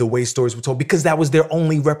in the way stories were told, because that was their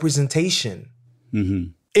only representation.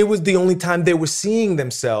 Mm-hmm. It was the only time they were seeing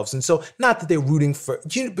themselves. And so not that they're rooting for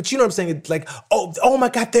you, but you know what I'm saying? It's like, oh my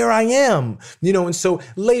God, there I am. And so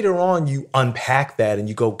later on you unpack that and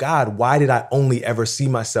you go, God, why did I only ever see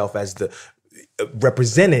myself as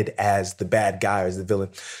represented as the bad guy or as the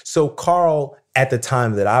villain? So Carl, at the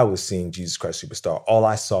time that I was seeing Jesus Christ Superstar, all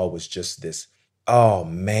I saw was just this, oh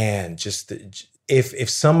man, if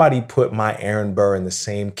somebody put my Aaron Burr in the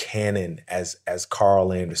same canon as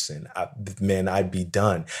Carl Anderson, I'd be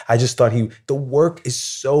done. I just thought the work is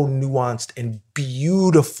so nuanced and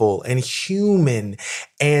beautiful and human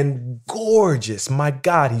and gorgeous. My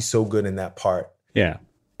God, he's so good in that part. Yeah.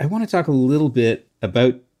 I want to talk a little bit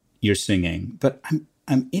about your singing, but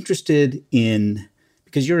I'm interested in,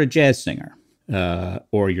 because you're a jazz singer,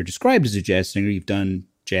 or you're described as a jazz singer, you've done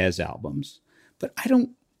jazz albums, but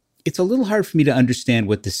it's a little hard for me to understand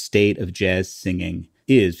what the state of jazz singing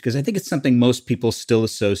is, because I think it's something most people still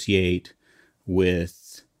associate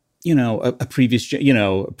with, a previous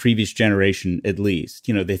generation, at least.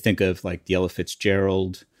 They think of like the Ella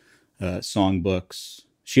Fitzgerald songbooks.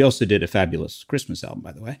 She also did a fabulous Christmas album,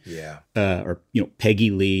 by the way. Yeah. Or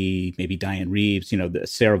Peggy Lee, maybe Diane Reeves, the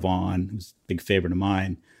Sarah Vaughan, who's a big favorite of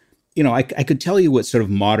mine. I could tell you what sort of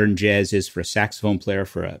modern jazz is for a saxophone player,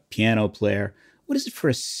 for a piano player. What is it for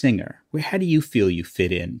a singer? How do you feel you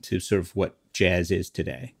fit into sort of what jazz is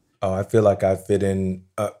today? Oh, I feel like I fit in.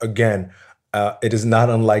 Again, it is not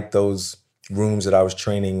unlike those rooms that I was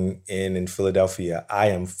training in Philadelphia. I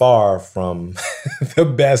am far from the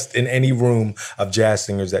best in any room of jazz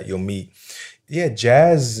singers that you'll meet. Yeah,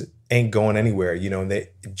 jazz ain't going anywhere.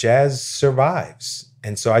 Jazz survives.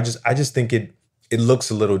 And so I just think it looks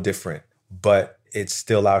a little different, but it's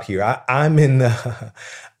still out here. I'm in the,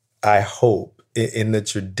 I hope, in the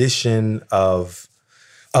tradition of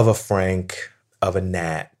a Frank, of a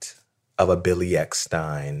Nat, of a Billy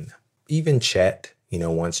Eckstine, even Chet.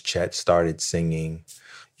 Once Chet started singing,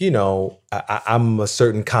 I'm a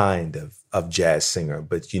certain kind of jazz singer.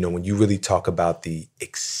 But, when you really talk about the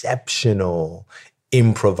exceptional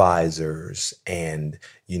improvisers and,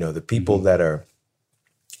 the people that are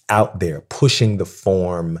out there pushing the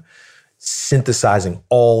form, synthesizing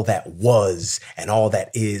all that was and all that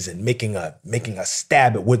is and making a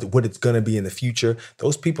stab at what it's going to be in the future.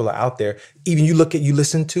 Those people are out there. Even you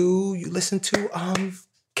listen to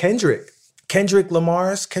Kendrick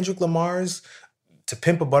Lamar's To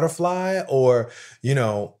Pimp a Butterfly, or,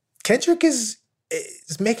 Kendrick is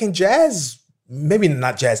making jazz, maybe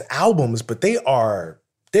not jazz albums, but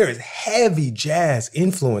there is heavy jazz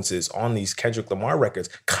influences on these Kendrick Lamar records.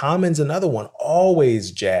 Common's another one,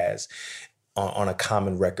 always jazz on a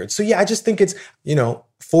Common record. So yeah, I just think it's,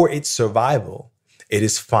 for its survival, it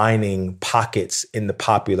is finding pockets in the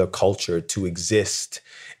popular culture to exist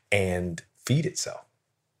and feed itself.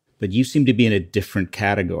 But you seem to be in a different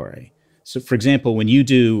category. So, for example, when you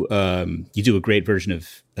do a great version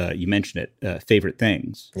of, you mentioned it, Favorite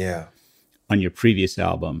Things. Yeah. On your previous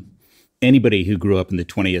album, anybody who grew up in the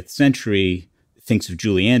 20th century thinks of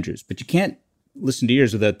Julie Andrews, but you can't listen to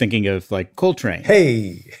yours without thinking of like Coltrane.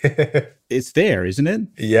 Hey. It's there, isn't it?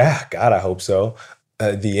 Yeah, God, I hope so.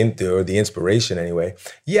 The inspiration anyway.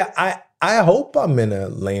 Yeah, I hope I'm in a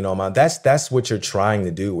lane on my. That's what you're trying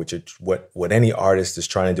to do. What any artist is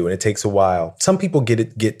trying to do, and it takes a while. Some people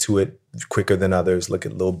get to it quicker than others. Look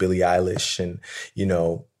at little Billie Eilish and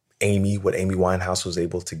what Amy Winehouse was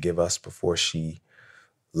able to give us before she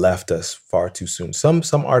left us far too soon.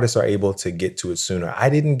 Some artists are able to get to it sooner. I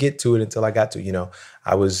didn't get to it until I got to.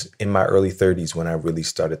 I was in my early 30s when I really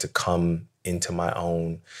started to come into my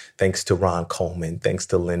own, thanks to Ron Coleman, thanks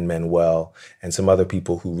to Lin-Manuel, and some other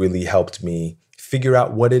people who really helped me figure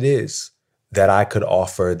out what it is that I could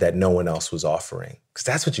offer that no one else was offering. Because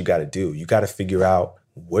that's what you got to do. You got to figure out,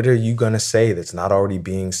 what are you going to say that's not already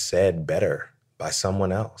being said better by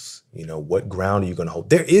someone else? What ground are you going to hold?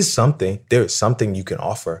 There is something you can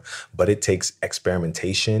offer, but it takes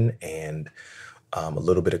experimentation and a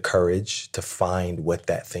little bit of courage to find what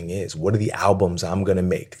that thing is. What are the albums I'm going to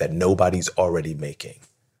make that nobody's already making?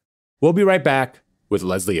 We'll be right back with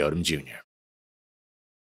Leslie Odom Jr.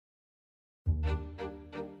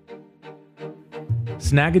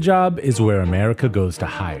 Snagajob is where America goes to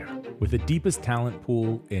hire, with the deepest talent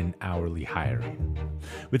pool in hourly hiring.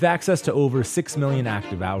 With access to over 6 million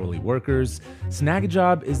active hourly workers,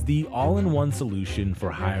 Snagajob is the all-in-one solution for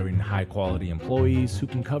hiring high-quality employees who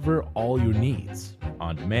can cover all your needs: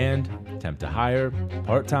 on demand, temp to hire,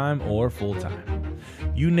 part-time, or full-time.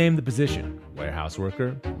 You name the position: warehouse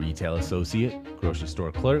worker, retail associate, grocery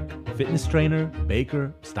store clerk, fitness trainer,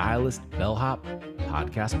 baker, stylist, bellhop,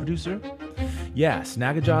 podcast producer. Yeah,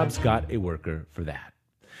 Snagajob's got a worker for that.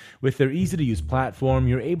 With their easy-to-use platform,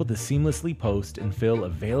 you're able to seamlessly post and fill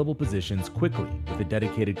available positions quickly with a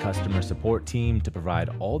dedicated customer support team to provide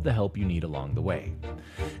all the help you need along the way.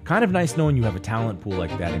 Kind of nice knowing you have a talent pool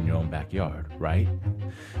like that in your own backyard, right?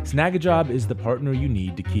 Snagajob is the partner you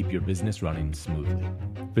need to keep your business running smoothly.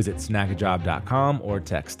 Visit snagajob.com or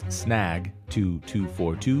text SNAG to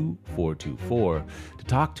 242-424 to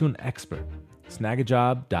talk to an expert.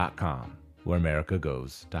 Snagajob.com, where America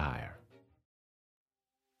goes to hire.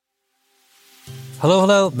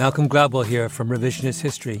 Hello, Malcolm Gladwell here from Revisionist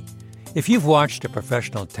History. If you've watched a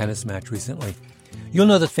professional tennis match recently, you'll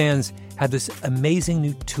know that fans have this amazing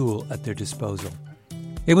new tool at their disposal.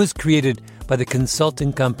 It was created by the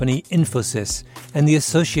consulting company Infosys and the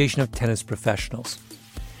Association of Tennis Professionals.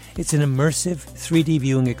 It's an immersive 3D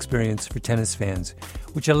viewing experience for tennis fans,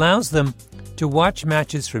 which allows them to watch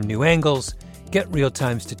matches from new angles, get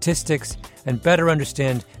real-time statistics, and better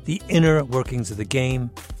understand the inner workings of the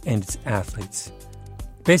game and its athletes.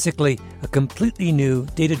 Basically, a completely new,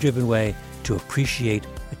 data-driven way to appreciate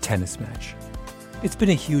a tennis match. It's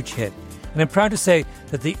been a huge hit, and I'm proud to say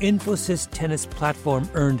that the Infosys Tennis platform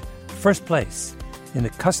earned first place in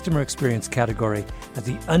the customer experience category at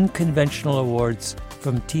the Unconventional Awards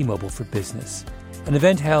from T-Mobile for Business, an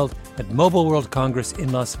event held at Mobile World Congress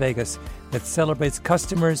in Las Vegas that celebrates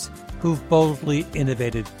customers who've boldly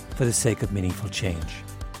innovated for the sake of meaningful change.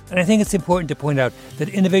 And I think it's important to point out that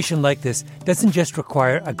innovation like this doesn't just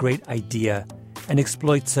require a great idea and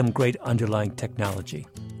exploit some great underlying technology.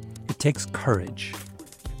 It takes courage.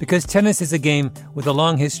 Because tennis is a game with a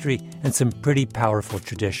long history and some pretty powerful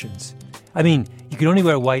traditions. I mean, you can only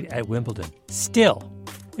wear white at Wimbledon. Still,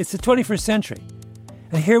 it's the 21st century.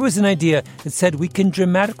 And here was an idea that said we can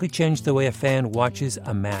dramatically change the way a fan watches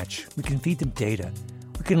a match. We can feed them data.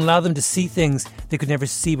 We can allow them to see things they could never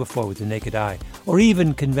see before with the naked eye, or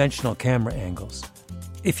even conventional camera angles.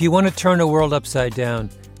 If you want to turn a world upside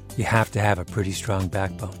down, you have to have a pretty strong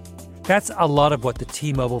backbone. That's a lot of what the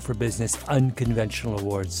T-Mobile for Business Unconventional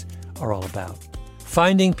Awards are all about.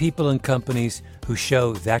 Finding people and companies who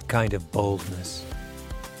show that kind of boldness.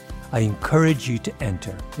 I encourage you to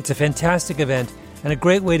enter. It's a fantastic event and a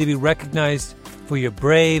great way to be recognized for your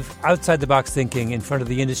brave, outside-the-box thinking in front of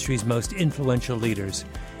the industry's most influential leaders,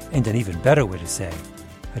 and an even better way to say,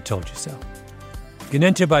 I told you so. You can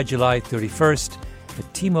enter by July 31st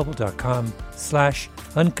at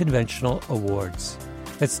T-Mobile.com/unconventional awards.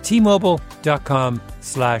 That's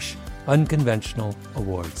T-Mobile.com/unconventional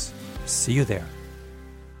awards. See you there.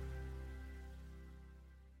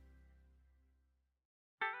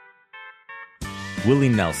 Willie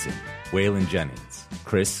Nelson, Waylon Jennings,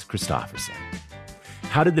 Chris Christopherson.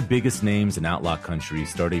 How did the biggest names in outlaw country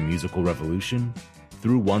start a musical revolution?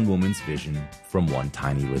 Through one woman's vision from one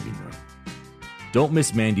tiny living room. Don't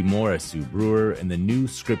miss Mandy Moore as Sue Brewer in the new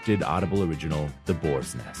scripted Audible original, The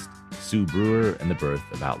Boar's Nest, Sue Brewer and the Birth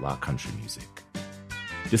of Outlaw Country Music.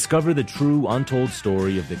 Discover the true, untold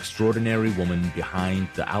story of the extraordinary woman behind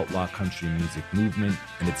the outlaw country music movement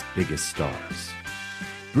and its biggest stars.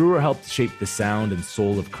 Brewer helped shape the sound and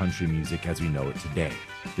soul of country music as we know it today,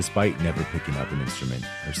 despite never picking up an instrument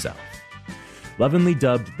herself. Lovingly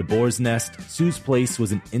dubbed The Boar's Nest, Sue's Place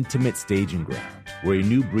was an intimate staging ground where a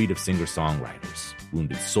new breed of singer-songwriters,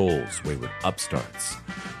 wounded souls, wayward upstarts,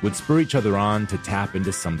 would spur each other on to tap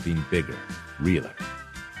into something bigger, realer.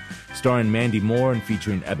 Starring Mandy Moore and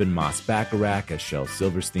featuring Eben Moss-Bacharach as Shel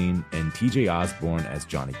Silverstein and TJ Osborne as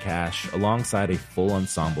Johnny Cash, alongside a full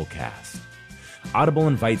ensemble cast. Audible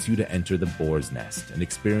invites you to enter The Boar's Nest and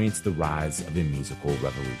experience the rise of a musical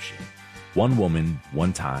revolution. One woman,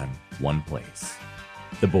 one time, one place.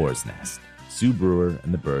 The Boar's Nest, Sue Brewer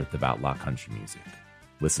and the Birth of Outlaw Country Music.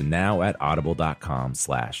 Listen now at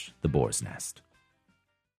audible.com/The Boar's Nest.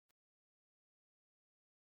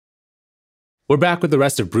 We're back with the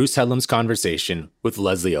rest of Bruce Headlam's conversation with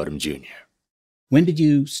Leslie Odom Jr. When did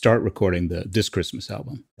you start recording this Christmas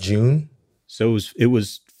album? June. So it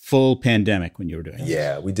was full pandemic when you were doing it.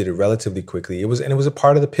 Yeah, we did it relatively quickly. It was a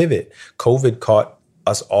part of the pivot. COVID caught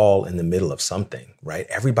us all in the middle of something, right?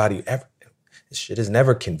 This shit is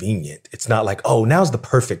never convenient. It's not like, oh, now's the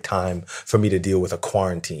perfect time for me to deal with a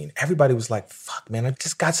quarantine. Everybody was like, fuck, man, I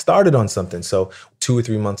just got started on something. So 2 or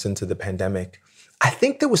 3 months into the pandemic, I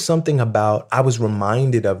think there was something about, I was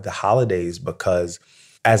reminded of the holidays because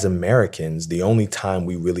as Americans, the only time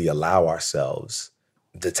we really allow ourselves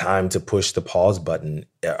the time to push the pause button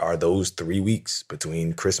are those 3 weeks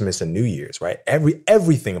between Christmas and New Year's, right?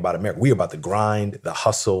 Everything about America, we're about the grind, the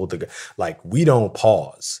hustle, we don't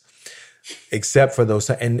pause except for those.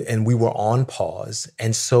 And we were on pause.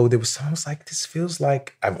 And so there was someone was like, this feels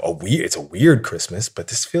like it's a weird Christmas, but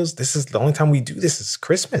this is the only time we do this is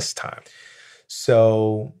Christmas time.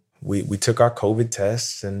 So we took our COVID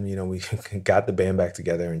tests and, we got the band back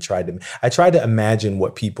together and I tried to imagine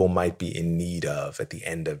what people might be in need of at the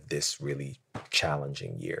end of this really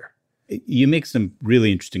challenging year. You make some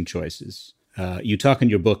really interesting choices. You talk in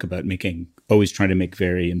your book about always trying to make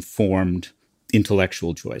very informed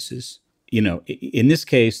intellectual choices. In this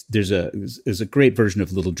case, there's a great version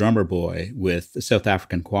of Little Drummer Boy with the South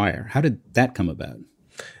African choir. How did that come about?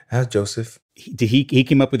 Joseph. He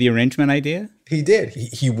came up with the arrangement idea? He did.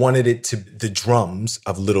 He wanted the drums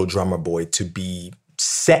of Little Drummer Boy to be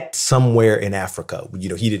set somewhere in Africa.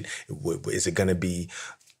 Is it going to be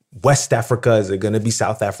West Africa? Is it going to be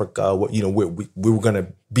South Africa? We were going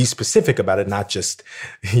to be specific about it, not just,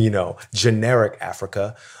 generic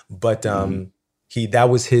Africa. But that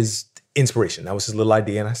was his inspiration. That was his little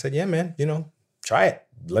idea. And I said, yeah, man, try it.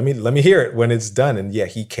 Let me hear it when it's done. And yeah,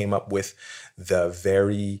 he came up with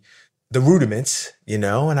the rudiments, and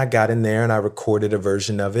I got in there and I recorded a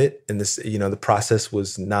version of it. And this, the process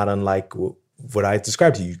was not unlike what I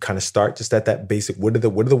described to you. You kind of start just at that basic, what are the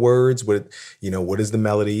words? What is the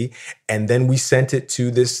melody? And then we sent it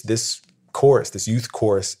to this chorus, this youth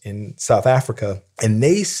chorus in South Africa. And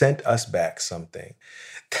they sent us back something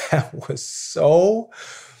that was so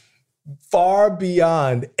far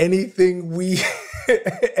beyond anything we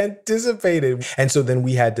anticipated. And so then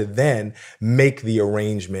we had to then make the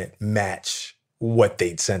arrangement match what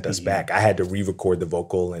they'd sent us back. I had to re-record the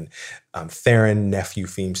vocal, and Theron, nephew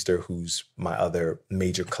Feemster, who's my other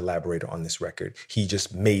major collaborator on this record, he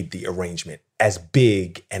just made the arrangement as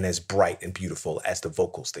big and as bright and beautiful as the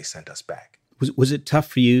vocals they sent us back. Was it tough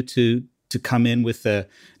for you to come in with a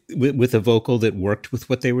vocal that worked with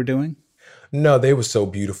what they were doing? No, they were so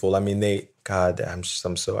beautiful. I mean, I'm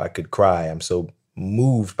so, I could cry. I'm so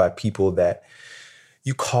moved by people that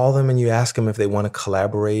you call them and you ask them if they want to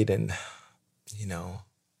collaborate, and, you know,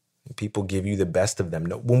 people give you the best of them.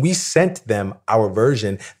 No, when we sent them our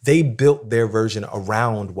version, they built their version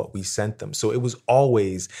around what we sent them. So it was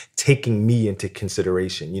always taking me into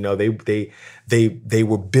consideration. You know, they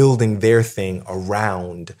were building their thing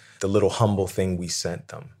around the little humble thing we sent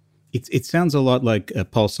them. It sounds a lot like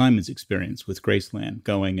Paul Simon's experience with Graceland,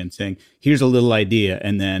 going and saying, here's a little idea,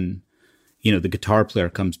 and then, you know, the guitar player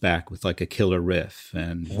comes back with like a killer riff.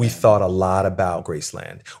 And we thought a lot about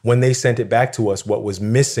Graceland. When they sent it back to us, what was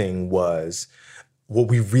missing was, what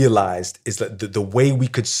we realized is that the way we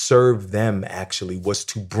could serve them actually was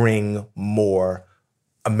to bring more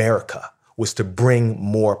America, was to bring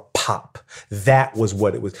more pop. That was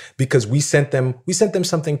what it was, because we sent them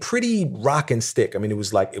something pretty rock and stick. I mean, it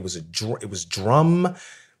was drum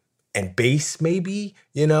and bass, maybe,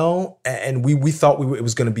 you know, and we thought it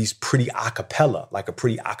was going to be pretty a cappella, like a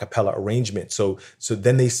pretty a cappella arrangement. So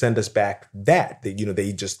then they send us back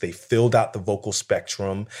they filled out the vocal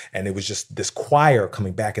spectrum, and it was just this choir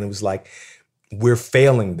coming back, and it was like, we're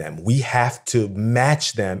failing them. We have to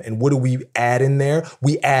match them. And what do we add in there?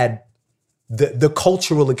 We add the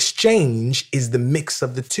cultural exchange is the mix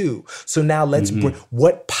of the two. So now let's bring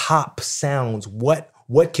what pop sounds, what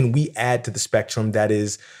can we add to the spectrum that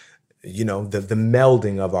is, you know, the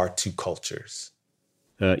melding of our two cultures.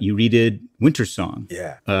 You redid Winter Song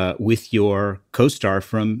with your co-star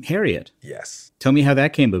from Harriet. Yes. Tell me how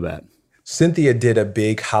that came about. Cynthia did a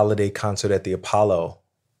big holiday concert at the Apollo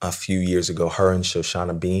a few years ago, her and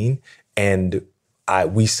Shoshana Bean, and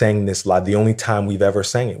we sang this live. The only time we've ever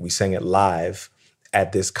sang it, we sang it live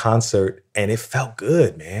at this concert, and it felt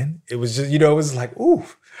good, man. It was just, you know, it was like, ooh,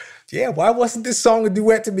 yeah, why wasn't this song a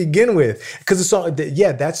duet to begin with? Because the song,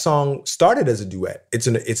 that song started as a duet. It's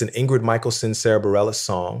an Ingrid Michaelson, Sarah Bareilles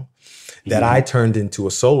song that I turned into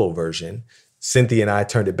a solo version. Cynthia and I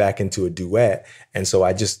turned it back into a duet, and so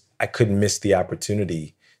I couldn't miss the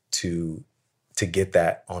opportunity to get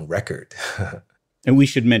that on record. And we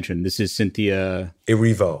should mention, this is Cynthia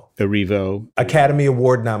Erivo. Academy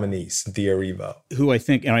Award nominee, Cynthia Erivo. Who I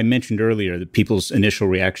think, and I mentioned earlier, the people's initial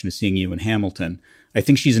reaction to seeing you in Hamilton. I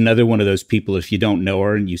think she's another one of those people, if you don't know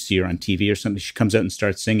her and you see her on TV or something, she comes out and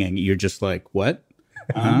starts singing, you're just like, what?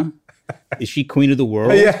 Is she queen of the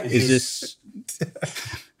world? Yeah. Is this...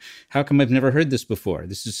 How come I've never heard this before?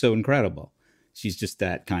 This is so incredible. She's just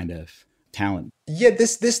that kind of talent. Yeah,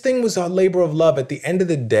 this thing was a labor of love. At the end of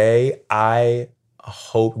the day, I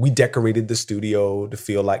hope we decorated the studio to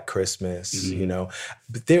feel like Christmas, you know.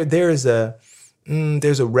 But there's a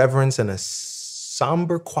reverence and a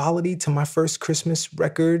somber quality to my first Christmas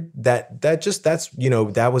record that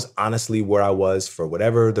was honestly where I was for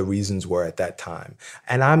whatever the reasons were at that time.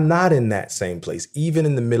 And I'm not in that same place, even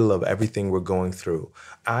in the middle of everything we're going through.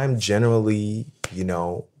 I'm generally, you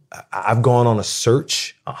know, I've gone on a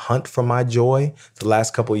hunt for my joy the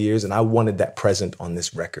last couple of years, and I wanted that present on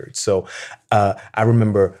this record. So I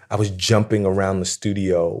remember I was jumping around the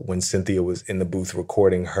studio when Cynthia was in the booth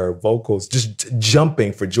recording her vocals, just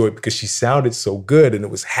jumping for joy because she sounded so good and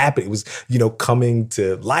it was happy. It was, you know, coming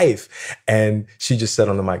to life. And she just said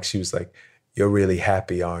on the mic, she was like, "You're really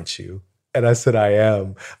happy, aren't you?" And I said, "I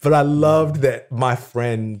am." But I loved that my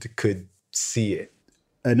friend could see it.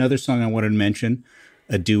 Another song I wanted to mention,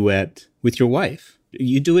 a duet with your wife.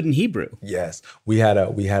 You do it in Hebrew. Yes. We had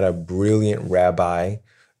a brilliant rabbi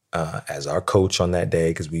as our coach on that day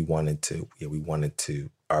because we wanted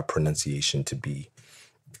our pronunciation to be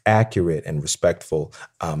accurate and respectful.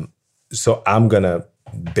 So I'm going to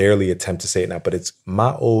barely attempt to say it now, but it's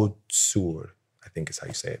Ma'od Sur, I think is how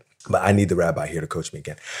you say it. But I need the rabbi here to coach me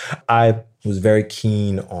again. I was very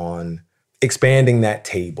keen on expanding that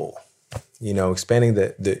table. You know, expanding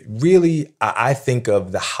really, I think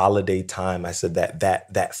of the holiday time. I said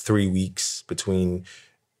that 3 weeks between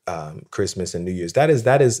Christmas and New Year's,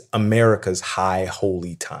 that is America's high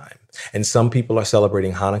holy time. And some people are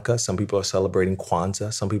celebrating Hanukkah. Some people are celebrating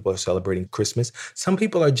Kwanzaa. Some people are celebrating Christmas. Some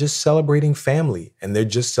people are just celebrating family and they're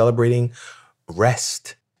just celebrating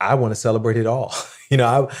rest. I want to celebrate it all.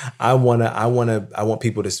 I want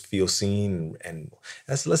people to feel seen, and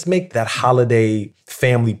let's make that holiday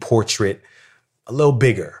family portrait a little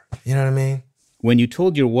bigger. You know what I mean? When you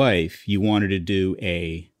told your wife you wanted to do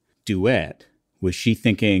a duet, was she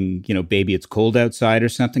thinking, Baby, It's Cold Outside or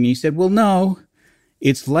something? And you said, well, no,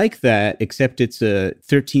 it's like that, except it's a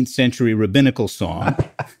 13th century rabbinical song.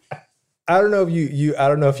 I don't know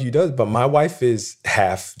if you does, but my wife is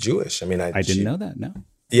half Jewish. I mean, I didn't know that. No.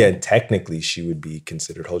 Yeah, technically she would be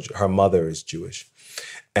considered her mother is Jewish,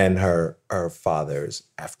 and her father is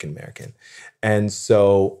African American, and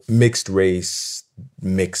so mixed race,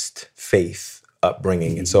 mixed faith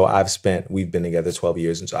upbringing. And so we've been together 12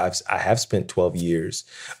 years. And so I have spent 12 years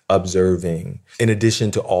observing, in addition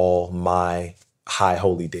to all my high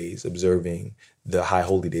holy days, observing the high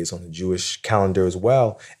holy days on the Jewish calendar as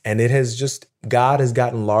well. And God has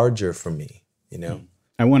gotten larger for me,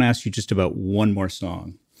 I want to ask you just about one more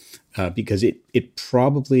song, because it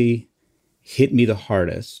probably hit me the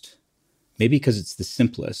hardest, maybe because it's the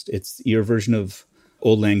simplest. It's your version of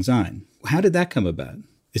Auld Lang Syne. How did that come about?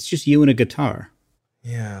 It's just you and a guitar.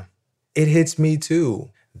 Yeah, it hits me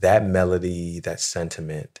too. That melody, that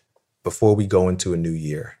sentiment. Before we go into a new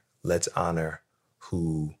year, let's honor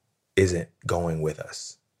who isn't going with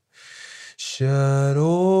us. Should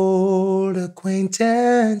old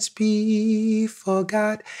acquaintance be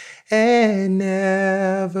forgot and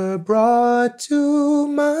never brought to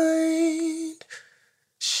mind?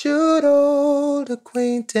 Should old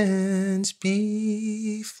acquaintance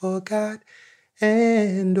be forgot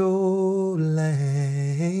and Auld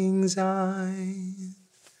Lang Syne?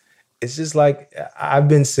 It's just like I've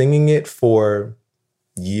been singing it for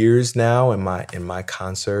years now in my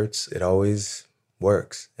concerts. It always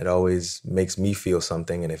works. It always makes me feel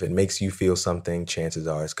something. And if it makes you feel something, chances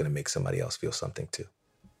are it's going to make somebody else feel something too.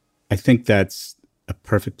 I think that's a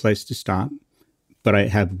perfect place to stop. But I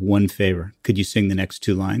have one favor. Could you sing the next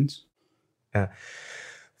two lines? For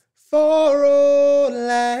Auld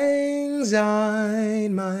Lang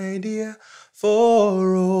Syne, my dear,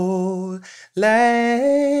 for Auld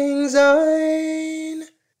Lang Syne,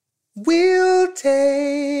 we'll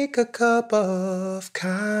take a cup of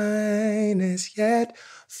kindness yet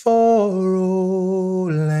for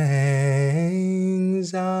Auld Lang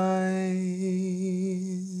Syne.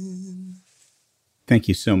 Thank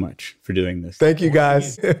you so much for doing this. Thank you,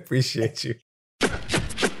 guys. Appreciate you.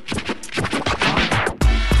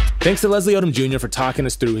 Thanks to Leslie Odom Jr. for talking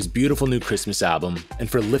us through his beautiful new Christmas album and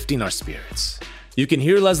for lifting our spirits. You can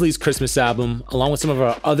hear Leslie's Christmas album along with some of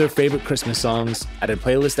our other favorite Christmas songs at a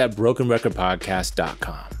playlist at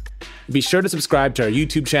brokenrecordpodcast.com. Be sure to subscribe to our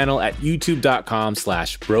YouTube channel at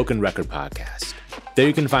youtube.com/brokenrecordpodcast. There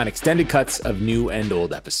you can find extended cuts of new and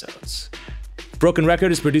old episodes. Broken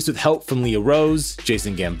Record is produced with help from Leah Rose,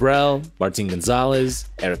 Jason Gambrell, Martin Gonzalez,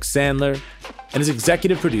 Eric Sandler, and is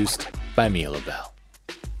executive produced by Mia LaBelle.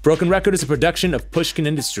 Broken Record is a production of Pushkin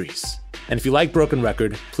Industries. And if you like Broken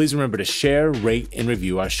Record, please remember to share, rate, and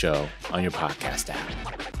review our show on your podcast app.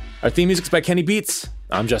 Our theme music's by Kenny Beats.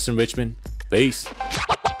 I'm Justin Richmond. Peace.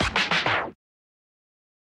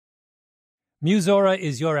 Musora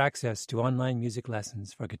is your access to online music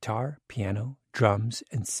lessons for guitar, piano, drums,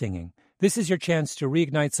 and singing. This is your chance to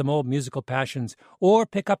reignite some old musical passions or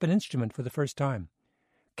pick up an instrument for the first time.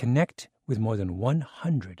 Connect with more than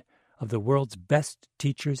 100 of the world's best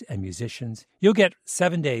teachers and musicians. You'll get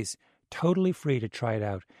 7 days totally free to try it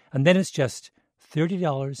out. And then it's just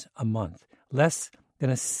 $30 a month, less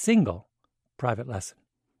than a single private lesson.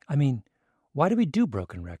 I mean, why do we do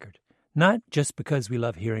Broken Record? Not just because we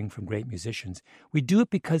love hearing from great musicians. We do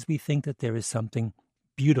it because we think that there is something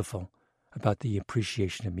beautiful about the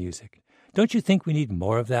appreciation of music. Don't you think we need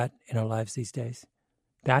more of that in our lives these days?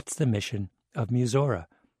 That's the mission of Musora,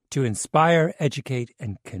 to inspire, educate,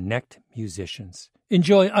 and connect musicians.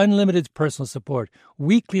 Enjoy unlimited personal support,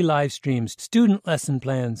 weekly live streams, student lesson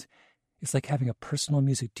plans. It's like having a personal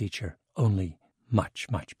music teacher, only much,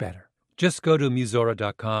 much better. Just go to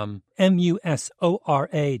Musora.com,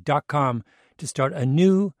 Musora.com, to start a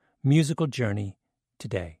new musical journey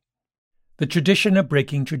today. The tradition of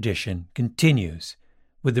breaking tradition continues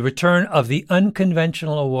with the return of the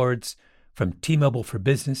Unconventional Awards from T-Mobile for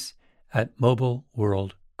Business at Mobile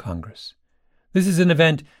World Congress. This is an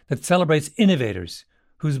event that celebrates innovators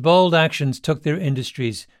whose bold actions took their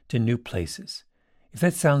industries to new places. If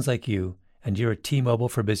that sounds like you and you're a T-Mobile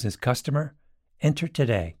for Business customer, enter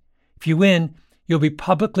today. If you win, you'll be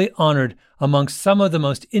publicly honored amongst some of the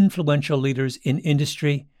most influential leaders in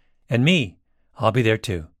industry. And me, I'll be there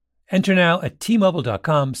too. Enter now at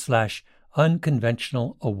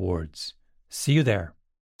T-Mobile.com/unconventional awards. See you there.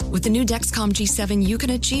 With the new Dexcom G7, you can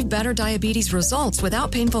achieve better diabetes results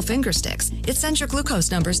without painful finger sticks. It sends your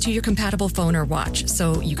glucose numbers to your compatible phone or watch,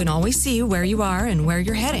 so you can always see where you are and where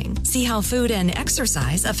you're heading. See how food and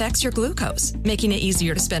exercise affects your glucose, making it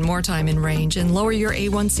easier to spend more time in range and lower your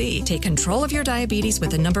A1C. Take control of your diabetes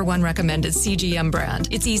with the #1 recommended CGM brand.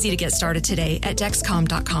 It's easy to get started today at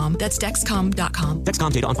Dexcom.com. That's Dexcom.com.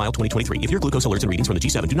 Dexcom data on file 2023. If your glucose alerts and readings from the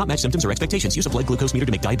G7 do not match symptoms or expectations, use a blood glucose meter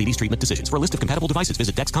to make diabetes treatment decisions. For a list of compatible devices,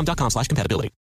 visit Dexcom.com/compatibility.